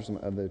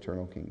establishment of the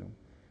eternal kingdom.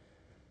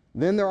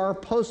 Then there are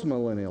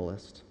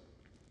postmillennialists.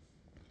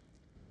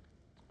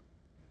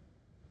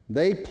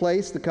 They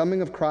place the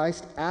coming of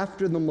Christ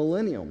after the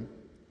millennium.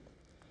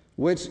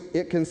 which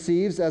it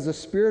conceives as a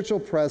spiritual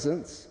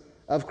presence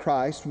of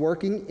Christ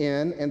working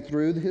in and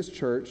through his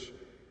church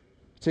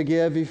to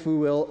give, if we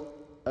will,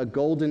 a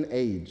golden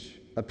age,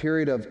 a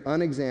period of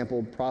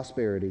unexampled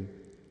prosperity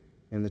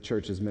in the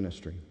church's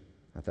ministry,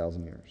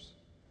 1,000 years.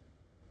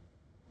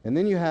 And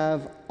then you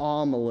have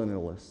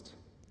amillennialist.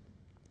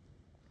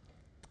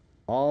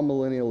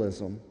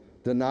 Amillennialism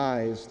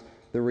denies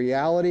the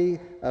reality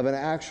of an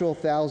actual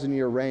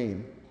 1,000-year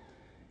reign,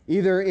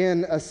 either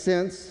in a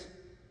sense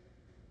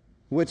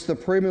which the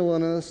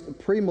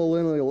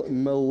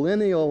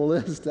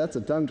premillennialist, that's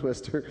a tongue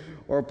twister,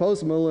 or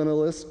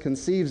postmillennialist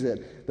conceives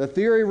it. The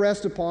theory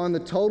rests upon the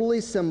totally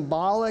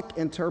symbolic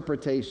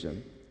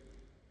interpretation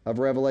of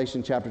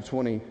Revelation chapter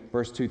 20,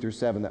 verse 2 through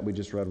 7 that we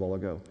just read a while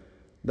ago.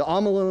 The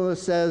amillennialist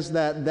says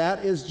that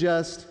that is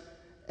just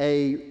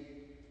a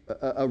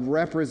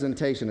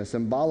representation, a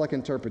symbolic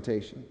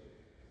interpretation.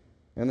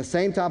 And the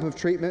same type of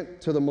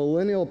treatment to the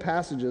millennial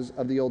passages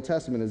of the Old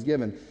Testament is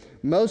given.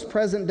 Most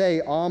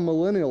present-day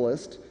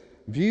amillennialists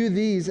view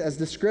these as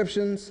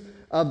descriptions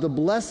of the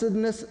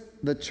blessedness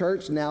the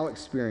church now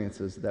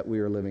experiences that we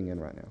are living in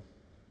right now.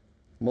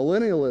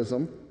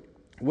 Millennialism,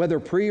 whether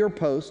pre or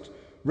post,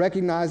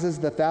 recognizes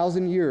the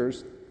 1,000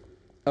 years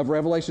of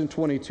Revelation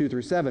 22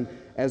 through 7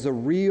 as a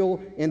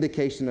real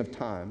indication of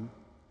time.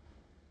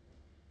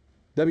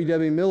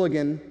 W.W.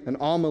 Milligan, an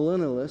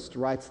amillennialist,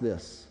 writes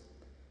this: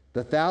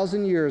 the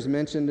 1,000 years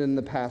mentioned in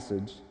the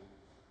passage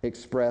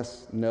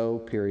express no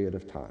period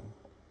of time.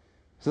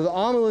 So the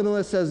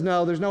amillennialist says,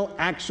 no, there's no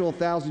actual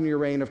 1,000-year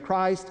reign of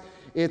Christ.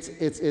 It's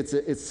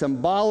a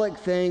symbolic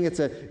thing. It's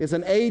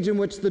an age in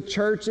which the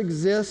church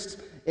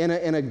exists in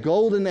a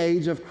golden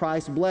age of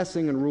Christ's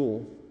blessing and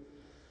rule.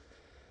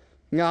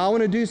 Now, I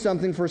want to do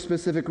something for a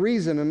specific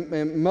reason,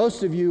 and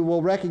most of you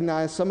will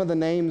recognize some of the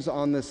names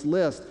on this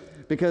list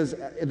because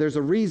there's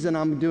a reason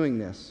I'm doing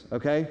this,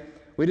 okay?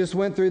 We just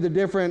went through the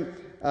different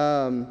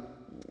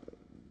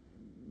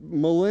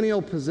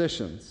millennial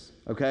positions,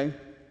 okay?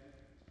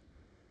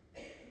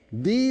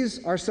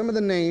 These are some of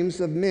the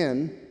names of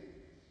men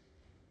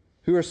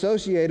who are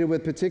associated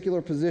with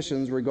particular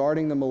positions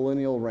regarding the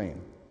millennial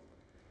reign.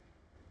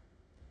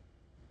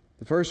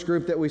 The first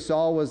group that we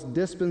saw was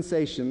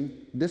dispensational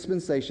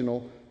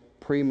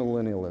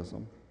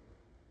premillennialism.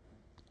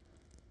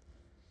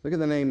 Look at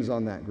the names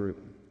on that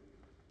group.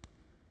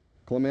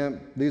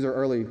 Clement, these are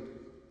early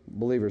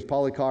believers.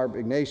 Polycarp,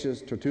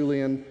 Ignatius,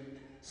 Tertullian,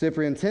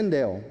 Cyprian,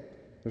 Tyndale.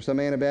 There's some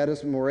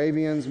Anabaptists,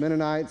 Moravians,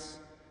 Mennonites,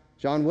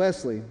 John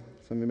Wesley.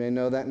 Some of you may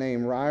know that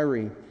name.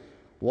 Ryrie,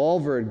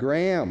 Walvoord,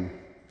 Graham,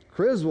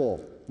 Criswell,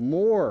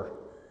 Moore,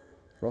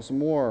 Russell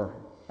Moore,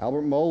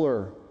 Albert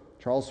Mohler,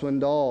 Charles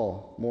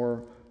Swindoll,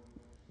 more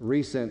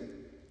recent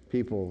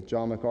people,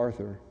 John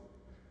MacArthur.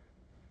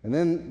 And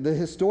then the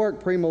historic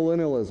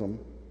premillennialism,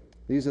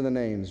 these are the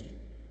names: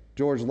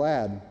 George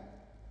Ladd,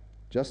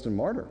 Justin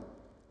Martyr,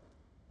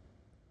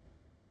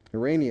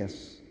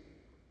 Irenaeus,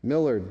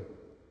 Millard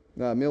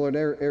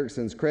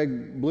Erickson's,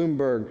 Craig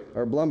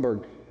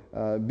Blumberg,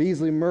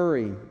 Beasley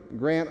Murray,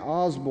 Grant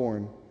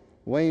Osborne,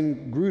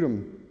 Wayne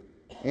Grudem,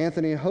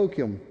 Anthony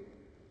Hoekema,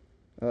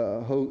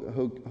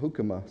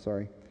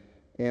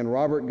 and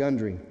Robert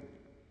Gundry.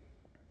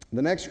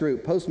 The next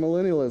group,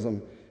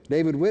 postmillennialism: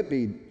 David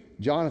Whitby,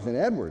 Jonathan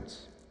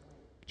Edwards,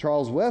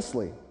 Charles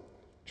Wesley,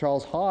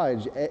 Charles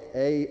Hodge,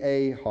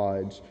 A.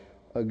 Hodge,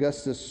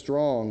 Augustus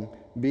Strong,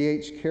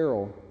 B.H.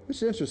 Carroll. Which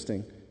is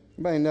interesting.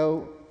 Anybody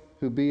know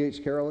who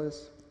B.H. Carroll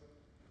is?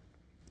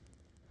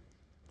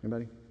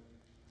 Anybody?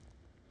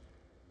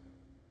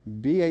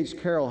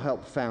 B.H. Carroll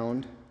helped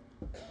found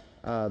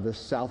the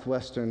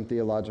Southwestern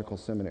Theological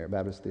Seminary,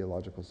 Baptist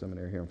Theological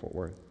Seminary here in Fort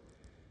Worth.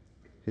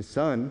 His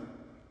son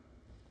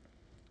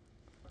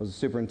was a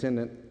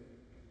superintendent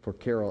for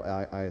Carroll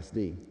ISD,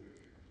 and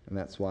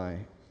that's why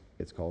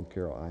it's called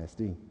Carroll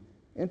ISD.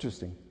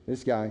 Interesting.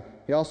 This guy,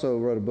 he also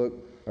wrote a book,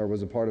 or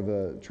was a part of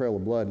a Trail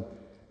of Blood.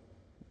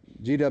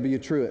 G.W.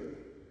 Truett.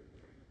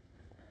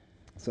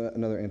 It's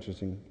another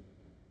interesting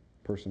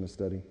person to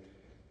study.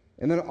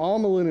 And then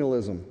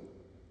amillennialism: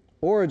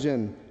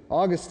 Origen,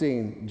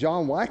 Augustine,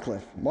 John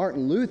Wycliffe,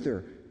 Martin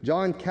Luther,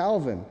 John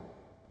Calvin,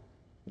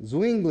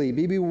 Zwingli,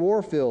 B.B.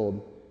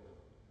 Warfield,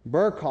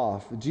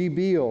 Berkhoff, G.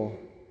 Beale,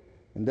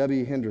 and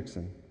W.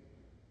 Hendrickson.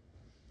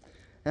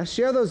 And I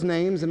share those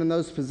names and in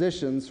those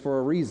positions for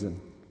a reason.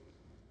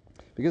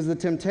 Because the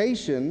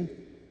temptation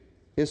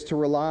is to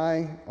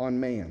rely on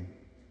man.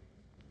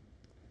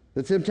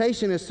 The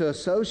temptation is to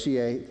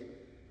associate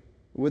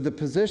with the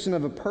position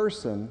of a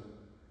person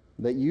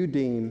that you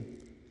deem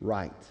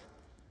right.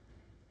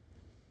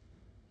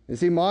 You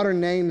see, modern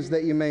names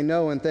that you may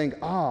know and think,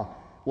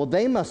 well,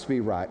 they must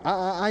be right.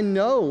 I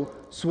know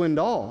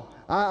Swindoll.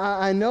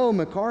 I know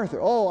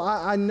MacArthur.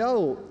 I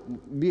know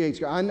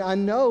B.H. I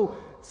know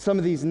some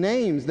of these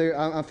names.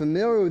 I'm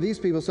familiar with these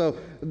people, so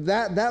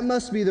that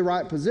must be the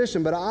right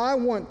position. But I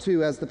want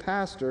to, as the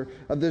pastor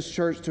of this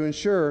church, to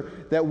ensure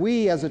that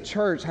we as a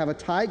church have a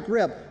tight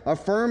grip, a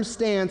firm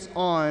stance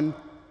on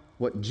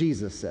what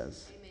Jesus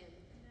says. Amen.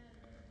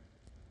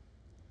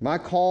 My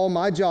call,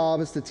 my job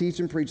is to teach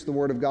and preach the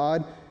Word of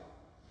God.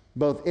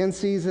 both in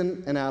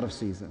season and out of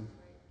season.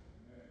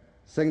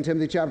 2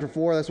 Timothy chapter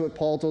 4, that's what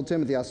Paul told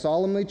Timothy. I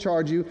solemnly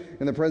charge you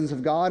in the presence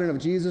of God and of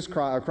Jesus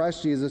Christ,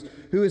 Christ Jesus,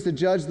 who is to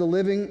judge the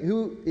living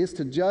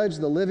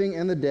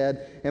and the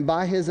dead, and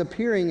by his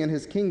appearing in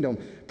his kingdom.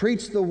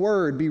 Preach the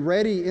word, be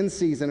ready in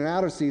season and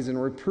out of season,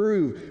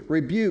 reprove,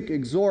 rebuke,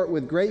 exhort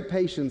with great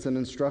patience and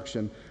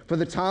instruction. For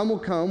the time will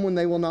come when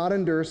they will not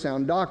endure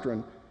sound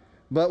doctrine,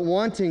 but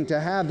wanting to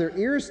have their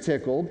ears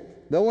tickled,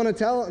 they'll want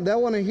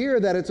to hear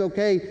that it's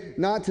okay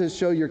not to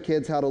show your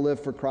kids how to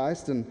live for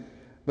Christ,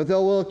 but they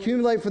will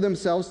accumulate for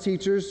themselves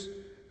teachers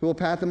who will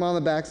pat them on the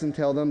backs and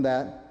tell them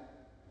that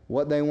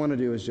what they want to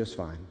do is just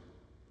fine.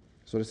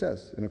 That's what it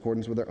says, in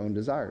accordance with their own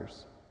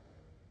desires.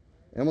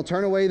 And will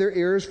turn away their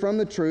ears from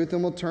the truth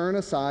and will turn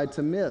aside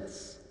to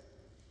myths.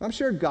 I'm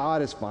sure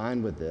God is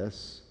fine with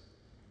this.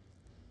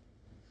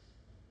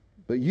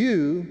 But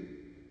you,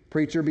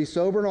 preacher, be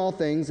sober in all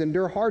things,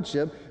 endure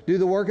hardship, do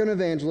the work of an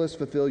evangelist,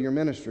 fulfill your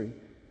ministry.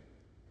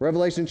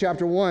 Revelation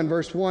chapter 1,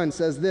 verse 1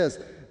 says this,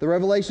 the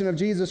revelation of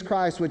Jesus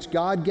Christ, which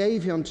God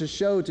gave him to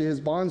show to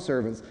his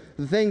bondservants,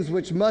 the things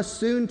which must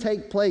soon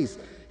take place.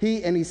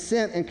 He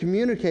sent and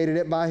communicated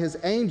it by his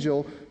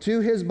angel to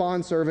his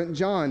bondservant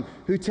John,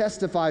 who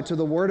testified to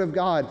the word of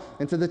God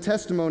and to the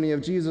testimony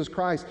of Jesus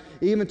Christ,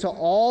 even to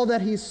all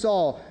that he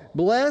saw.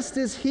 Blessed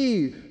is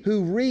he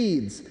who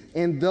reads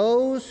and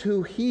those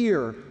who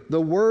hear the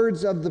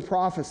words of the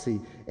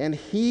prophecy and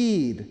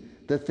heed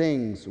the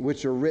things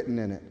which are written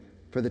in it,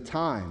 for the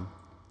time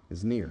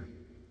is near.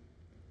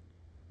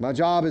 My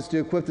job is to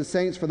equip the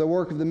saints for the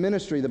work of the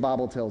ministry, the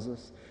Bible tells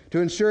us, to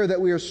ensure that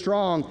we are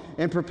strong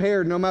and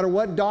prepared no matter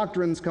what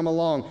doctrines come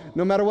along,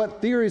 no matter what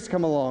theories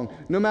come along,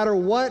 no matter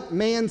what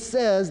man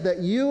says, that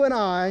you and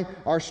I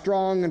are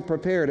strong and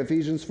prepared.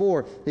 Ephesians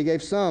 4, he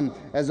gave some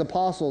as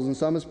apostles and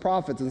some as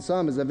prophets and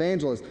some as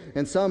evangelists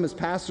and some as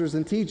pastors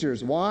and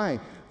teachers. Why?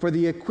 For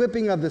the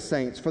equipping of the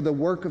saints, for the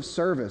work of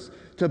service,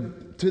 to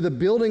the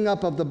building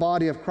up of the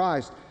body of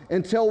Christ,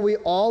 until we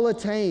all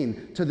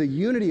attain to the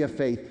unity of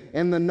faith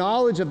and the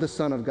knowledge of the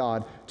Son of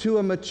God, to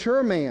a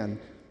mature man,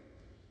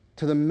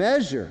 to the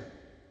measure.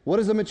 What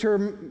does a mature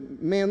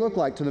man look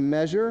like? To the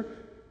measure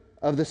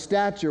of the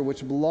stature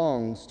which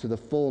belongs to the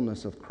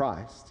fullness of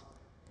Christ,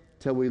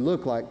 till we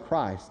look like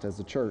Christ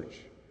as a church.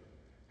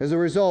 As a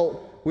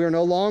result, we are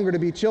no longer to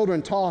be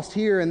children tossed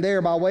here and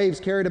there by waves,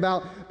 carried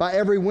about by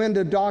every wind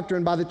of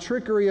doctrine, by the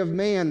trickery of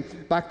man,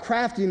 by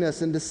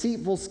craftiness and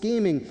deceitful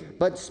scheming,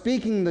 but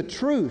speaking the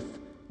truth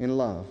in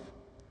love.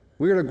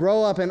 We are to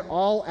grow up in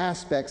all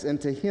aspects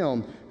into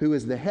him who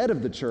is the head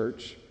of the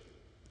church,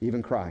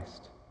 even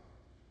Christ.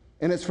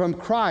 And it's from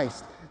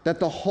Christ that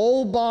the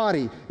whole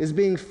body is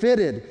being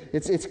fitted.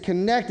 It's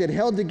connected,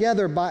 held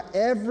together by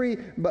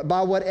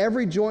what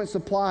every joint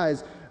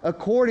supplies,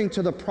 according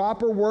to the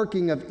proper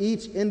working of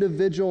each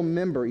individual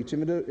member, each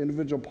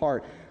individual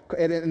part.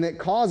 And it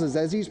causes,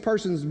 as each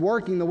person's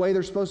working the way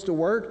they're supposed to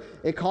work,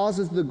 it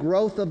causes the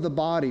growth of the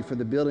body for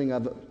the building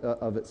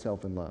of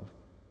itself in love.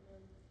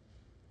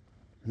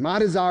 My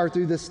desire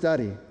through this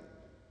study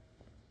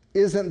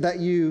isn't that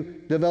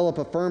you develop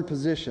a firm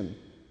position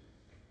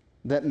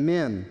that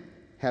men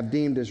have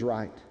deemed as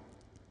right,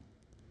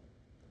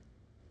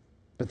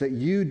 but that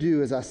you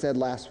do, as I said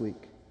last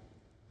week,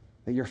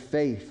 that your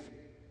faith,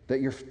 that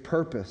your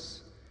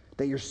purpose,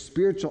 that your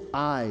spiritual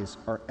eyes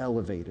are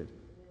elevated,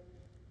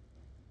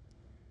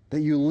 that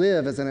you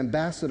live as an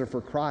ambassador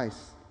for Christ,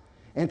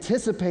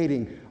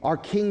 anticipating our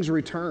King's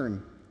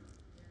return,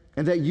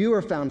 and that you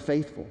are found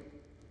faithful,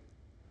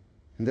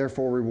 and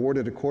therefore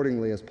rewarded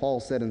accordingly, as Paul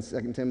said in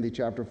 2 Timothy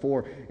chapter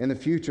 4, in the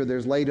future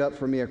there's laid up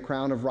for me a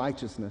crown of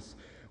righteousness,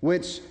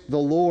 which the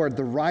Lord,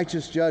 the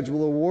righteous judge,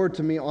 will award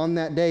to me on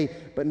that day,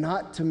 but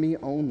not to me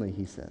only,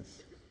 he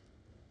says,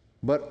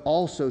 but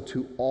also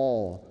to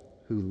all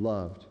who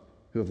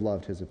have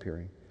loved his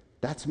appearing.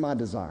 That's my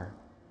desire.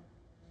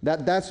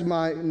 That's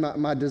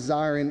my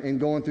desire in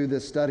going through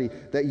this study,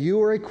 that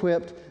you are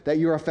equipped, that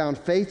you are found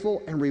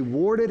faithful and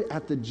rewarded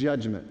at the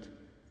judgment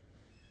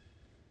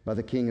by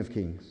the King of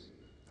Kings.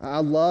 I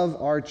love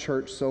our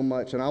church so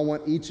much, and I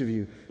want each of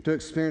you to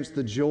experience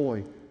the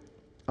joy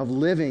of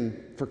living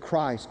for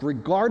Christ,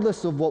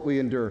 regardless of what we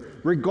endure,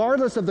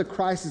 regardless of the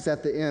crisis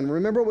at the end.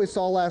 Remember what we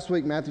saw last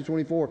week, Matthew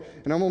 24,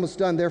 and I'm almost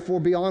done. Therefore,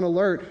 be on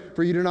alert,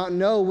 for you do not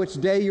know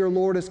which day your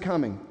Lord is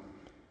coming.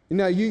 You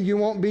know, you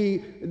won't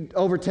be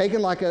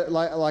overtaken like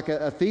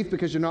a thief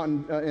because you're not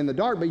in the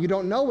dark, but you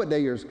don't know what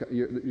day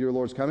your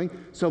Lord's coming,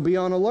 so be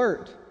on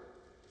alert.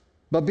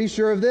 But be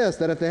sure of this,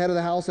 that if the head of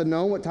the house had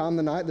known what time of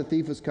the night the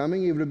thief was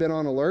coming, he would have been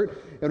on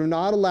alert and would have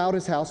not allowed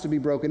his house to be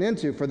broken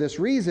into. For this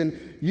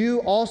reason, you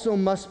also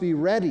must be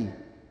ready.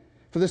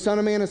 For the Son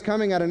of Man is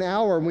coming at an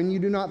hour when you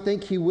do not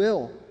think he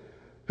will.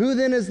 Who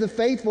then is the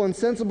faithful and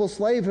sensible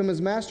slave whom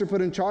his master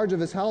put in charge of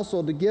his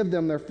household to give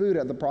them their food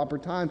at the proper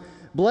time?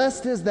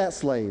 Blessed is that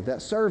slave,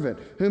 that servant,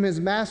 whom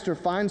his master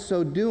finds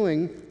so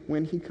doing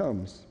when he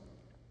comes.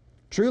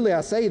 Truly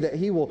I say that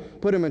he will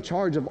put him in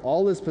charge of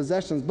all his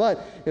possessions.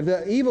 But if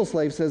the evil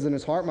slave says in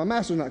his heart, my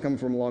master's not coming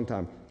for a long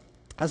time,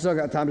 I still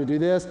got time to do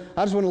this.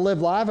 I just want to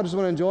live life. I just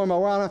want to enjoy my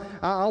world.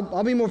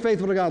 I'll be more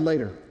faithful to God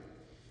later.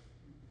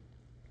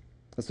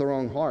 That's the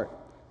wrong heart.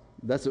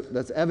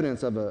 That's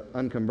evidence of an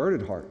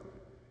unconverted heart.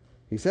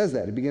 He says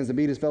that. He begins to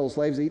beat his fellow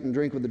slaves, eat and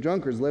drink with the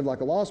drunkards, live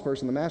like a lost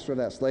person. The master of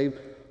that slave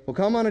will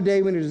come on a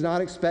day when he does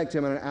not expect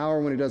him, and an hour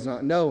when he does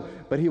not know,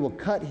 but he will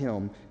cut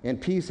him in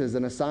pieces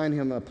and assign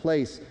him a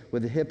place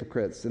with the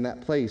hypocrites. In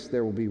that place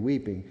there will be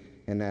weeping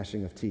and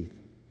gnashing of teeth.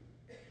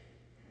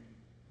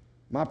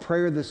 My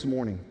prayer this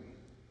morning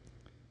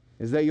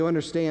is that you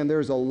understand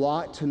there's a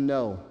lot to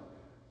know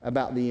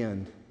about the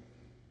end.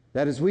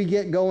 That as we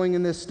get going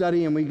in this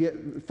study and we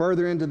get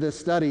further into this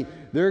study,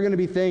 there are going to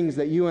be things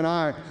that you and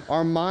I,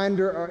 our mind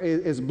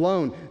is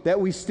blown, that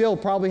we still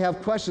probably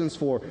have questions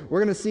for. We're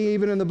going to see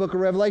even in the book of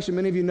Revelation,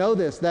 many of you know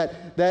this,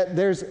 that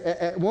there's,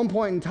 at one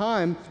point in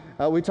time,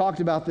 we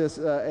talked about this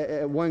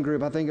at one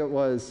group, I think it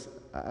was,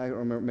 I don't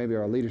remember, maybe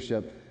our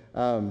leadership,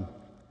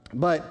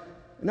 but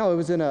no, it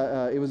was in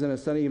a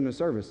Sunday evening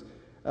service.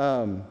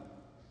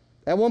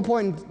 At one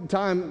point in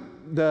time,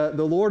 the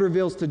Lord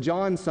reveals to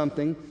John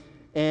something,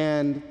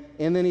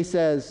 and then he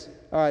says,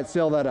 all right,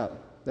 seal that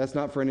up. That's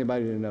not for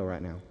anybody to know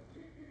right now.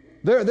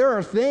 There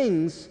are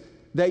things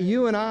that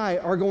you and I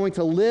are going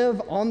to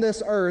live on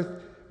this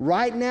earth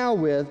right now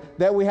with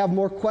that we have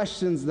more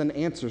questions than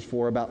answers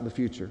for about the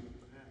future.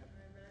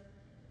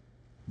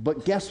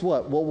 But guess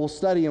what? What we'll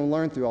study and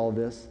learn through all of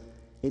this,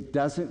 it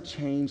doesn't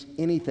change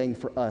anything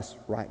for us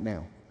right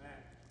now.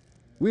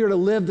 We are to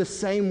live the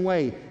same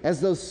way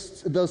as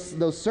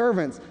those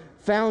servants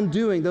found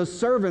doing, those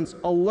servants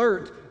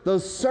alert,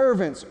 those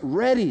servants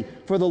ready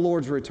for the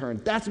Lord's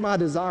return. That's my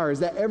desire, is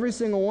that every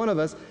single one of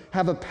us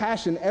have a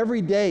passion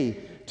every day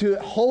to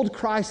hold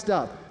Christ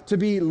up, to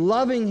be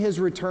loving his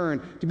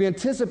return, to be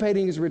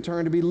anticipating his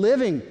return, to be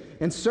living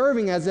and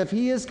serving as if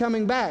he is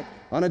coming back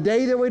on a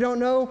day that we don't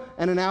know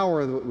and an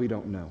hour that we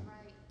don't know.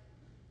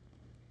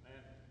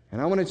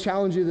 And I want to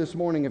challenge you this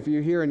morning, if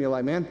you're here and you're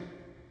like, man,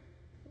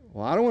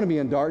 well, I don't want to be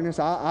in darkness.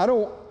 I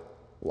don't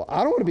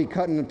want to be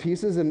cut into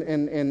pieces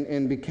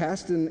and be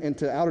cast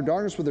into outer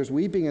darkness where there's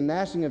weeping and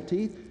gnashing of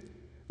teeth.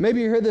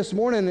 Maybe you're here this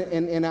morning,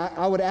 and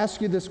I would ask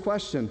you this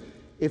question.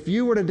 If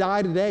you were to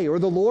die today, or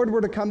the Lord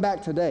were to come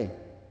back today,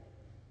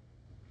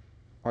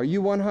 are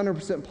you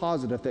 100%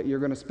 positive that you're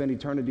going to spend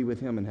eternity with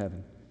him in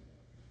heaven?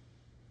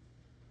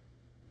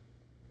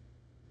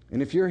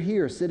 And if you're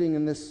here sitting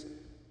in this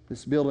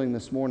building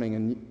this morning,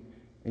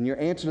 and your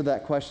answer to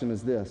that question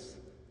is this: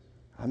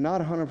 I'm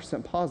not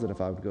 100%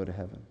 positive I would go to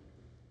heaven.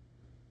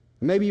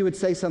 Maybe you would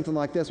say something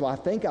like this: well, I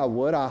think I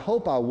would. I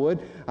hope I would.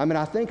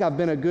 I think I've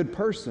been a good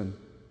person.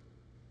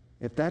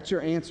 If that's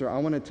your answer, I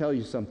want to tell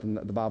you something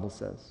that the Bible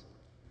says.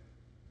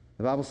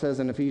 The Bible says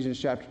in Ephesians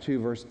chapter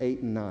 2, verse 8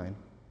 and 9,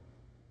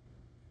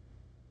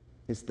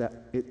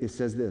 it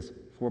says this: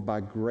 for by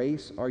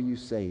grace are you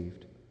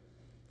saved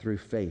through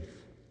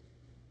faith,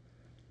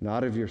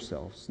 not of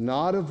yourselves,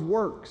 not of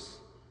works,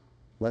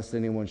 lest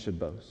anyone should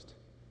boast.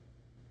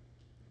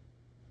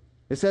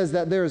 It says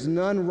that there is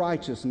none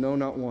righteous, no,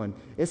 not one.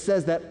 It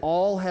says that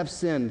all have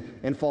sinned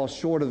and fall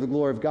short of the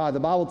glory of God.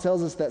 The Bible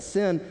tells us that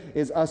sin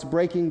is us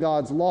breaking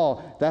God's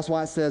law. That's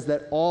why it says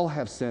that all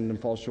have sinned and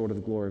fall short of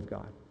the glory of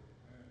God.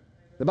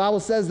 The Bible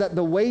says that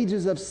the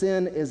wages of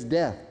sin is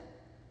death.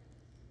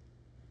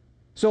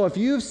 So if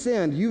you've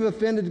sinned, you've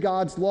offended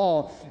God's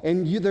law,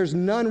 and there's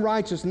none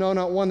righteous, no,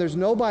 not one. There's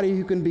nobody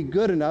who can be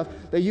good enough,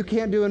 that you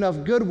can't do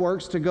enough good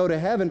works to go to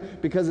heaven,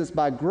 because it's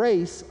by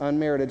grace,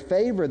 unmerited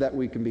favor, that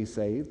we can be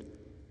saved.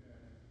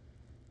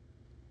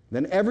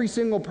 Then every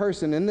single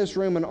person in this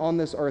room and on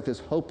this earth is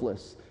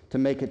hopeless to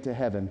make it to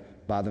heaven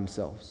by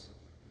themselves.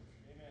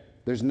 Amen.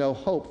 There's no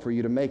hope for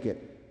you to make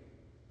it.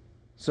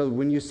 So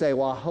when you say,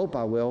 well, I hope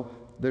I will,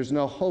 there's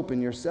no hope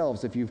in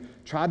yourselves. If you've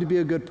tried to be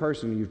a good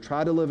person, you've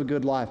tried to live a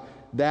good life,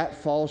 that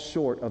falls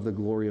short of the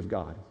glory of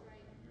God.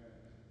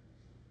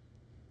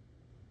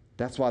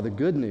 That's why the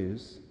good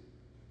news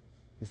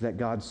is that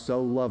God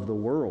so loved the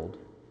world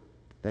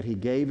that he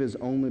gave his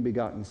only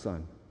begotten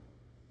Son,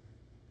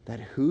 that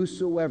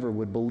whosoever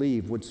would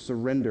believe, would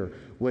surrender,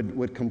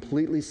 would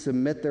completely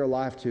submit their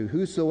life to,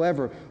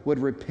 whosoever would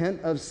repent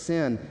of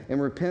sin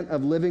and repent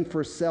of living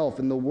for self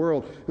in the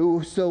world,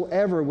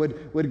 whosoever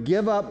would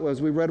give up,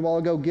 as we read a while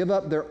ago, give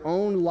up their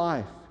own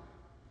life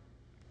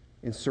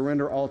and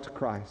surrender all to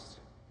Christ,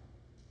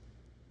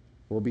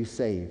 will be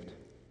saved,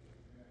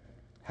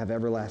 have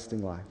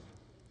everlasting life.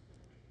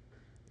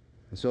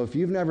 And so if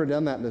you've never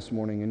done that this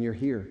morning and you're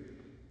here,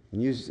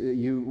 and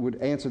you would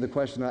answer the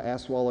question I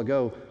asked a while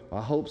ago,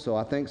 I hope so,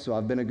 I think so,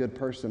 I've been a good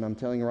person. I'm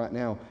telling you right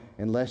now,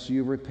 unless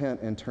you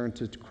repent and turn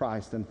to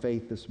Christ in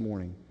faith this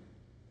morning,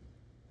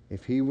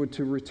 if he were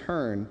to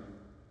return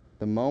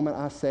the moment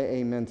I say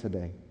amen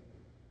today,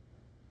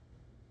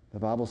 the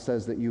Bible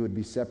says that you would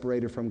be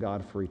separated from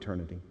God for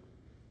eternity,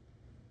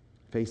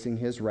 facing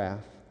his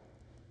wrath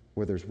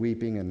where there's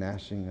weeping and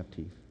gnashing of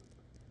teeth.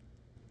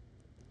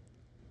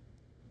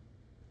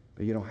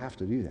 But you don't have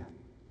to do that.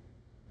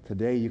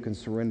 Today you can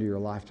surrender your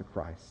life to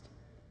Christ.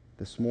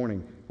 This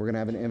morning we're going to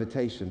have an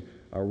invitation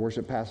Our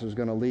worship pastor is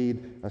going to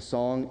lead a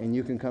song, and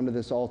you can come to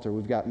this altar.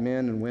 We've got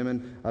men and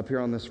women up here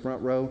on this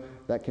front row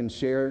that can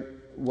share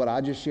what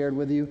I just shared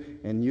with you,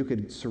 and you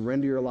could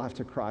surrender your life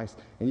to Christ.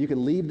 And you could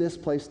leave this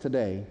place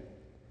today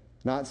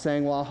not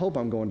saying, well, I hope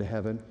I'm going to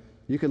heaven.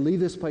 You could leave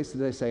this place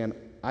today saying,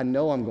 I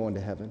know I'm going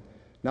to heaven,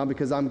 not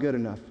because I'm good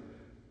enough,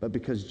 but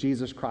because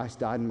Jesus Christ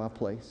died in my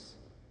place.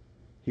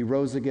 He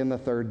rose again the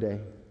third day,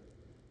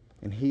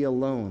 and He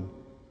alone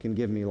can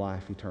give me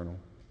life eternal.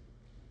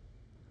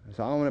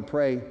 So I want to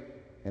pray,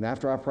 and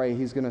after I pray,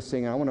 He's going to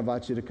sing. I want to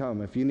invite you to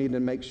come. If you need to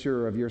make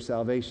sure of your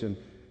salvation,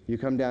 you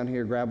come down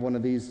here, grab one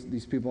of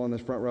these people on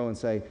this front row and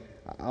say,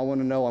 I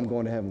want to know I'm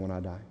going to heaven when I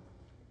die.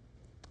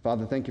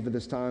 Father, thank you for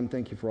this time.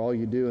 Thank you for all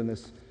you do in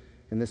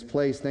this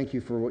place. Thank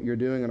you for what you're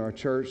doing in our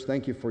church.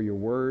 Thank you for your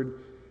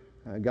word.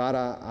 God,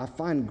 I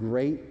find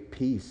great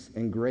peace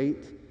and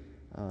great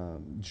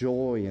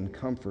joy and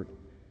comfort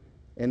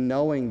in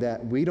knowing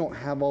that we don't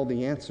have all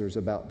the answers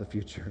about the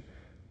future.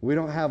 We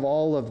don't have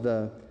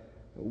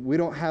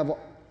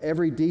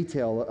every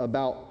detail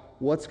about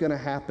what's going to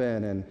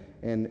happen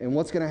and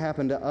what's going to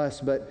happen to us,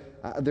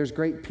 but there's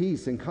great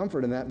peace and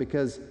comfort in that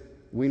because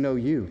we know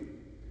you.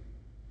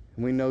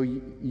 We know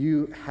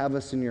you have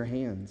us in your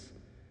hands.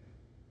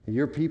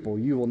 Your people,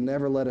 you will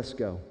never let us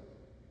go.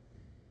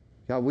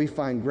 God, we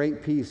find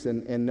great peace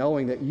in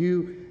knowing that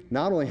you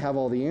not only have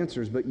all the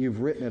answers, but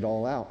you've written it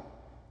all out.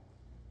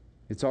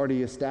 It's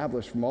already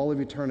established from all of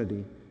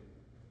eternity.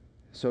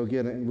 So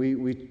again,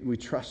 we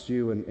trust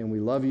you and we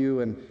love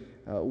you, and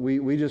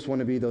we just want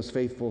to be those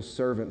faithful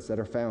servants that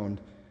are found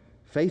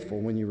faithful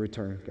when you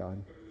return,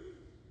 God.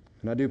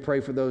 And I do pray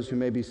for those who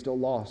may be still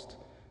lost,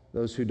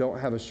 those who don't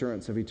have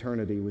assurance of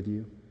eternity with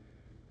you,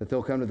 that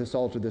they'll come to this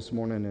altar this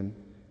morning and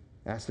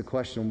ask the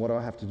question, what do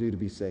I have to do to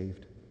be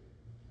saved?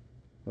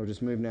 Lord,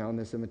 just move now in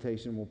this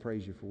invitation. We'll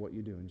praise you for what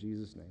you do. In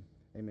Jesus' name,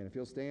 amen. If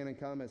you'll stand and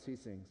come as he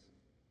sings.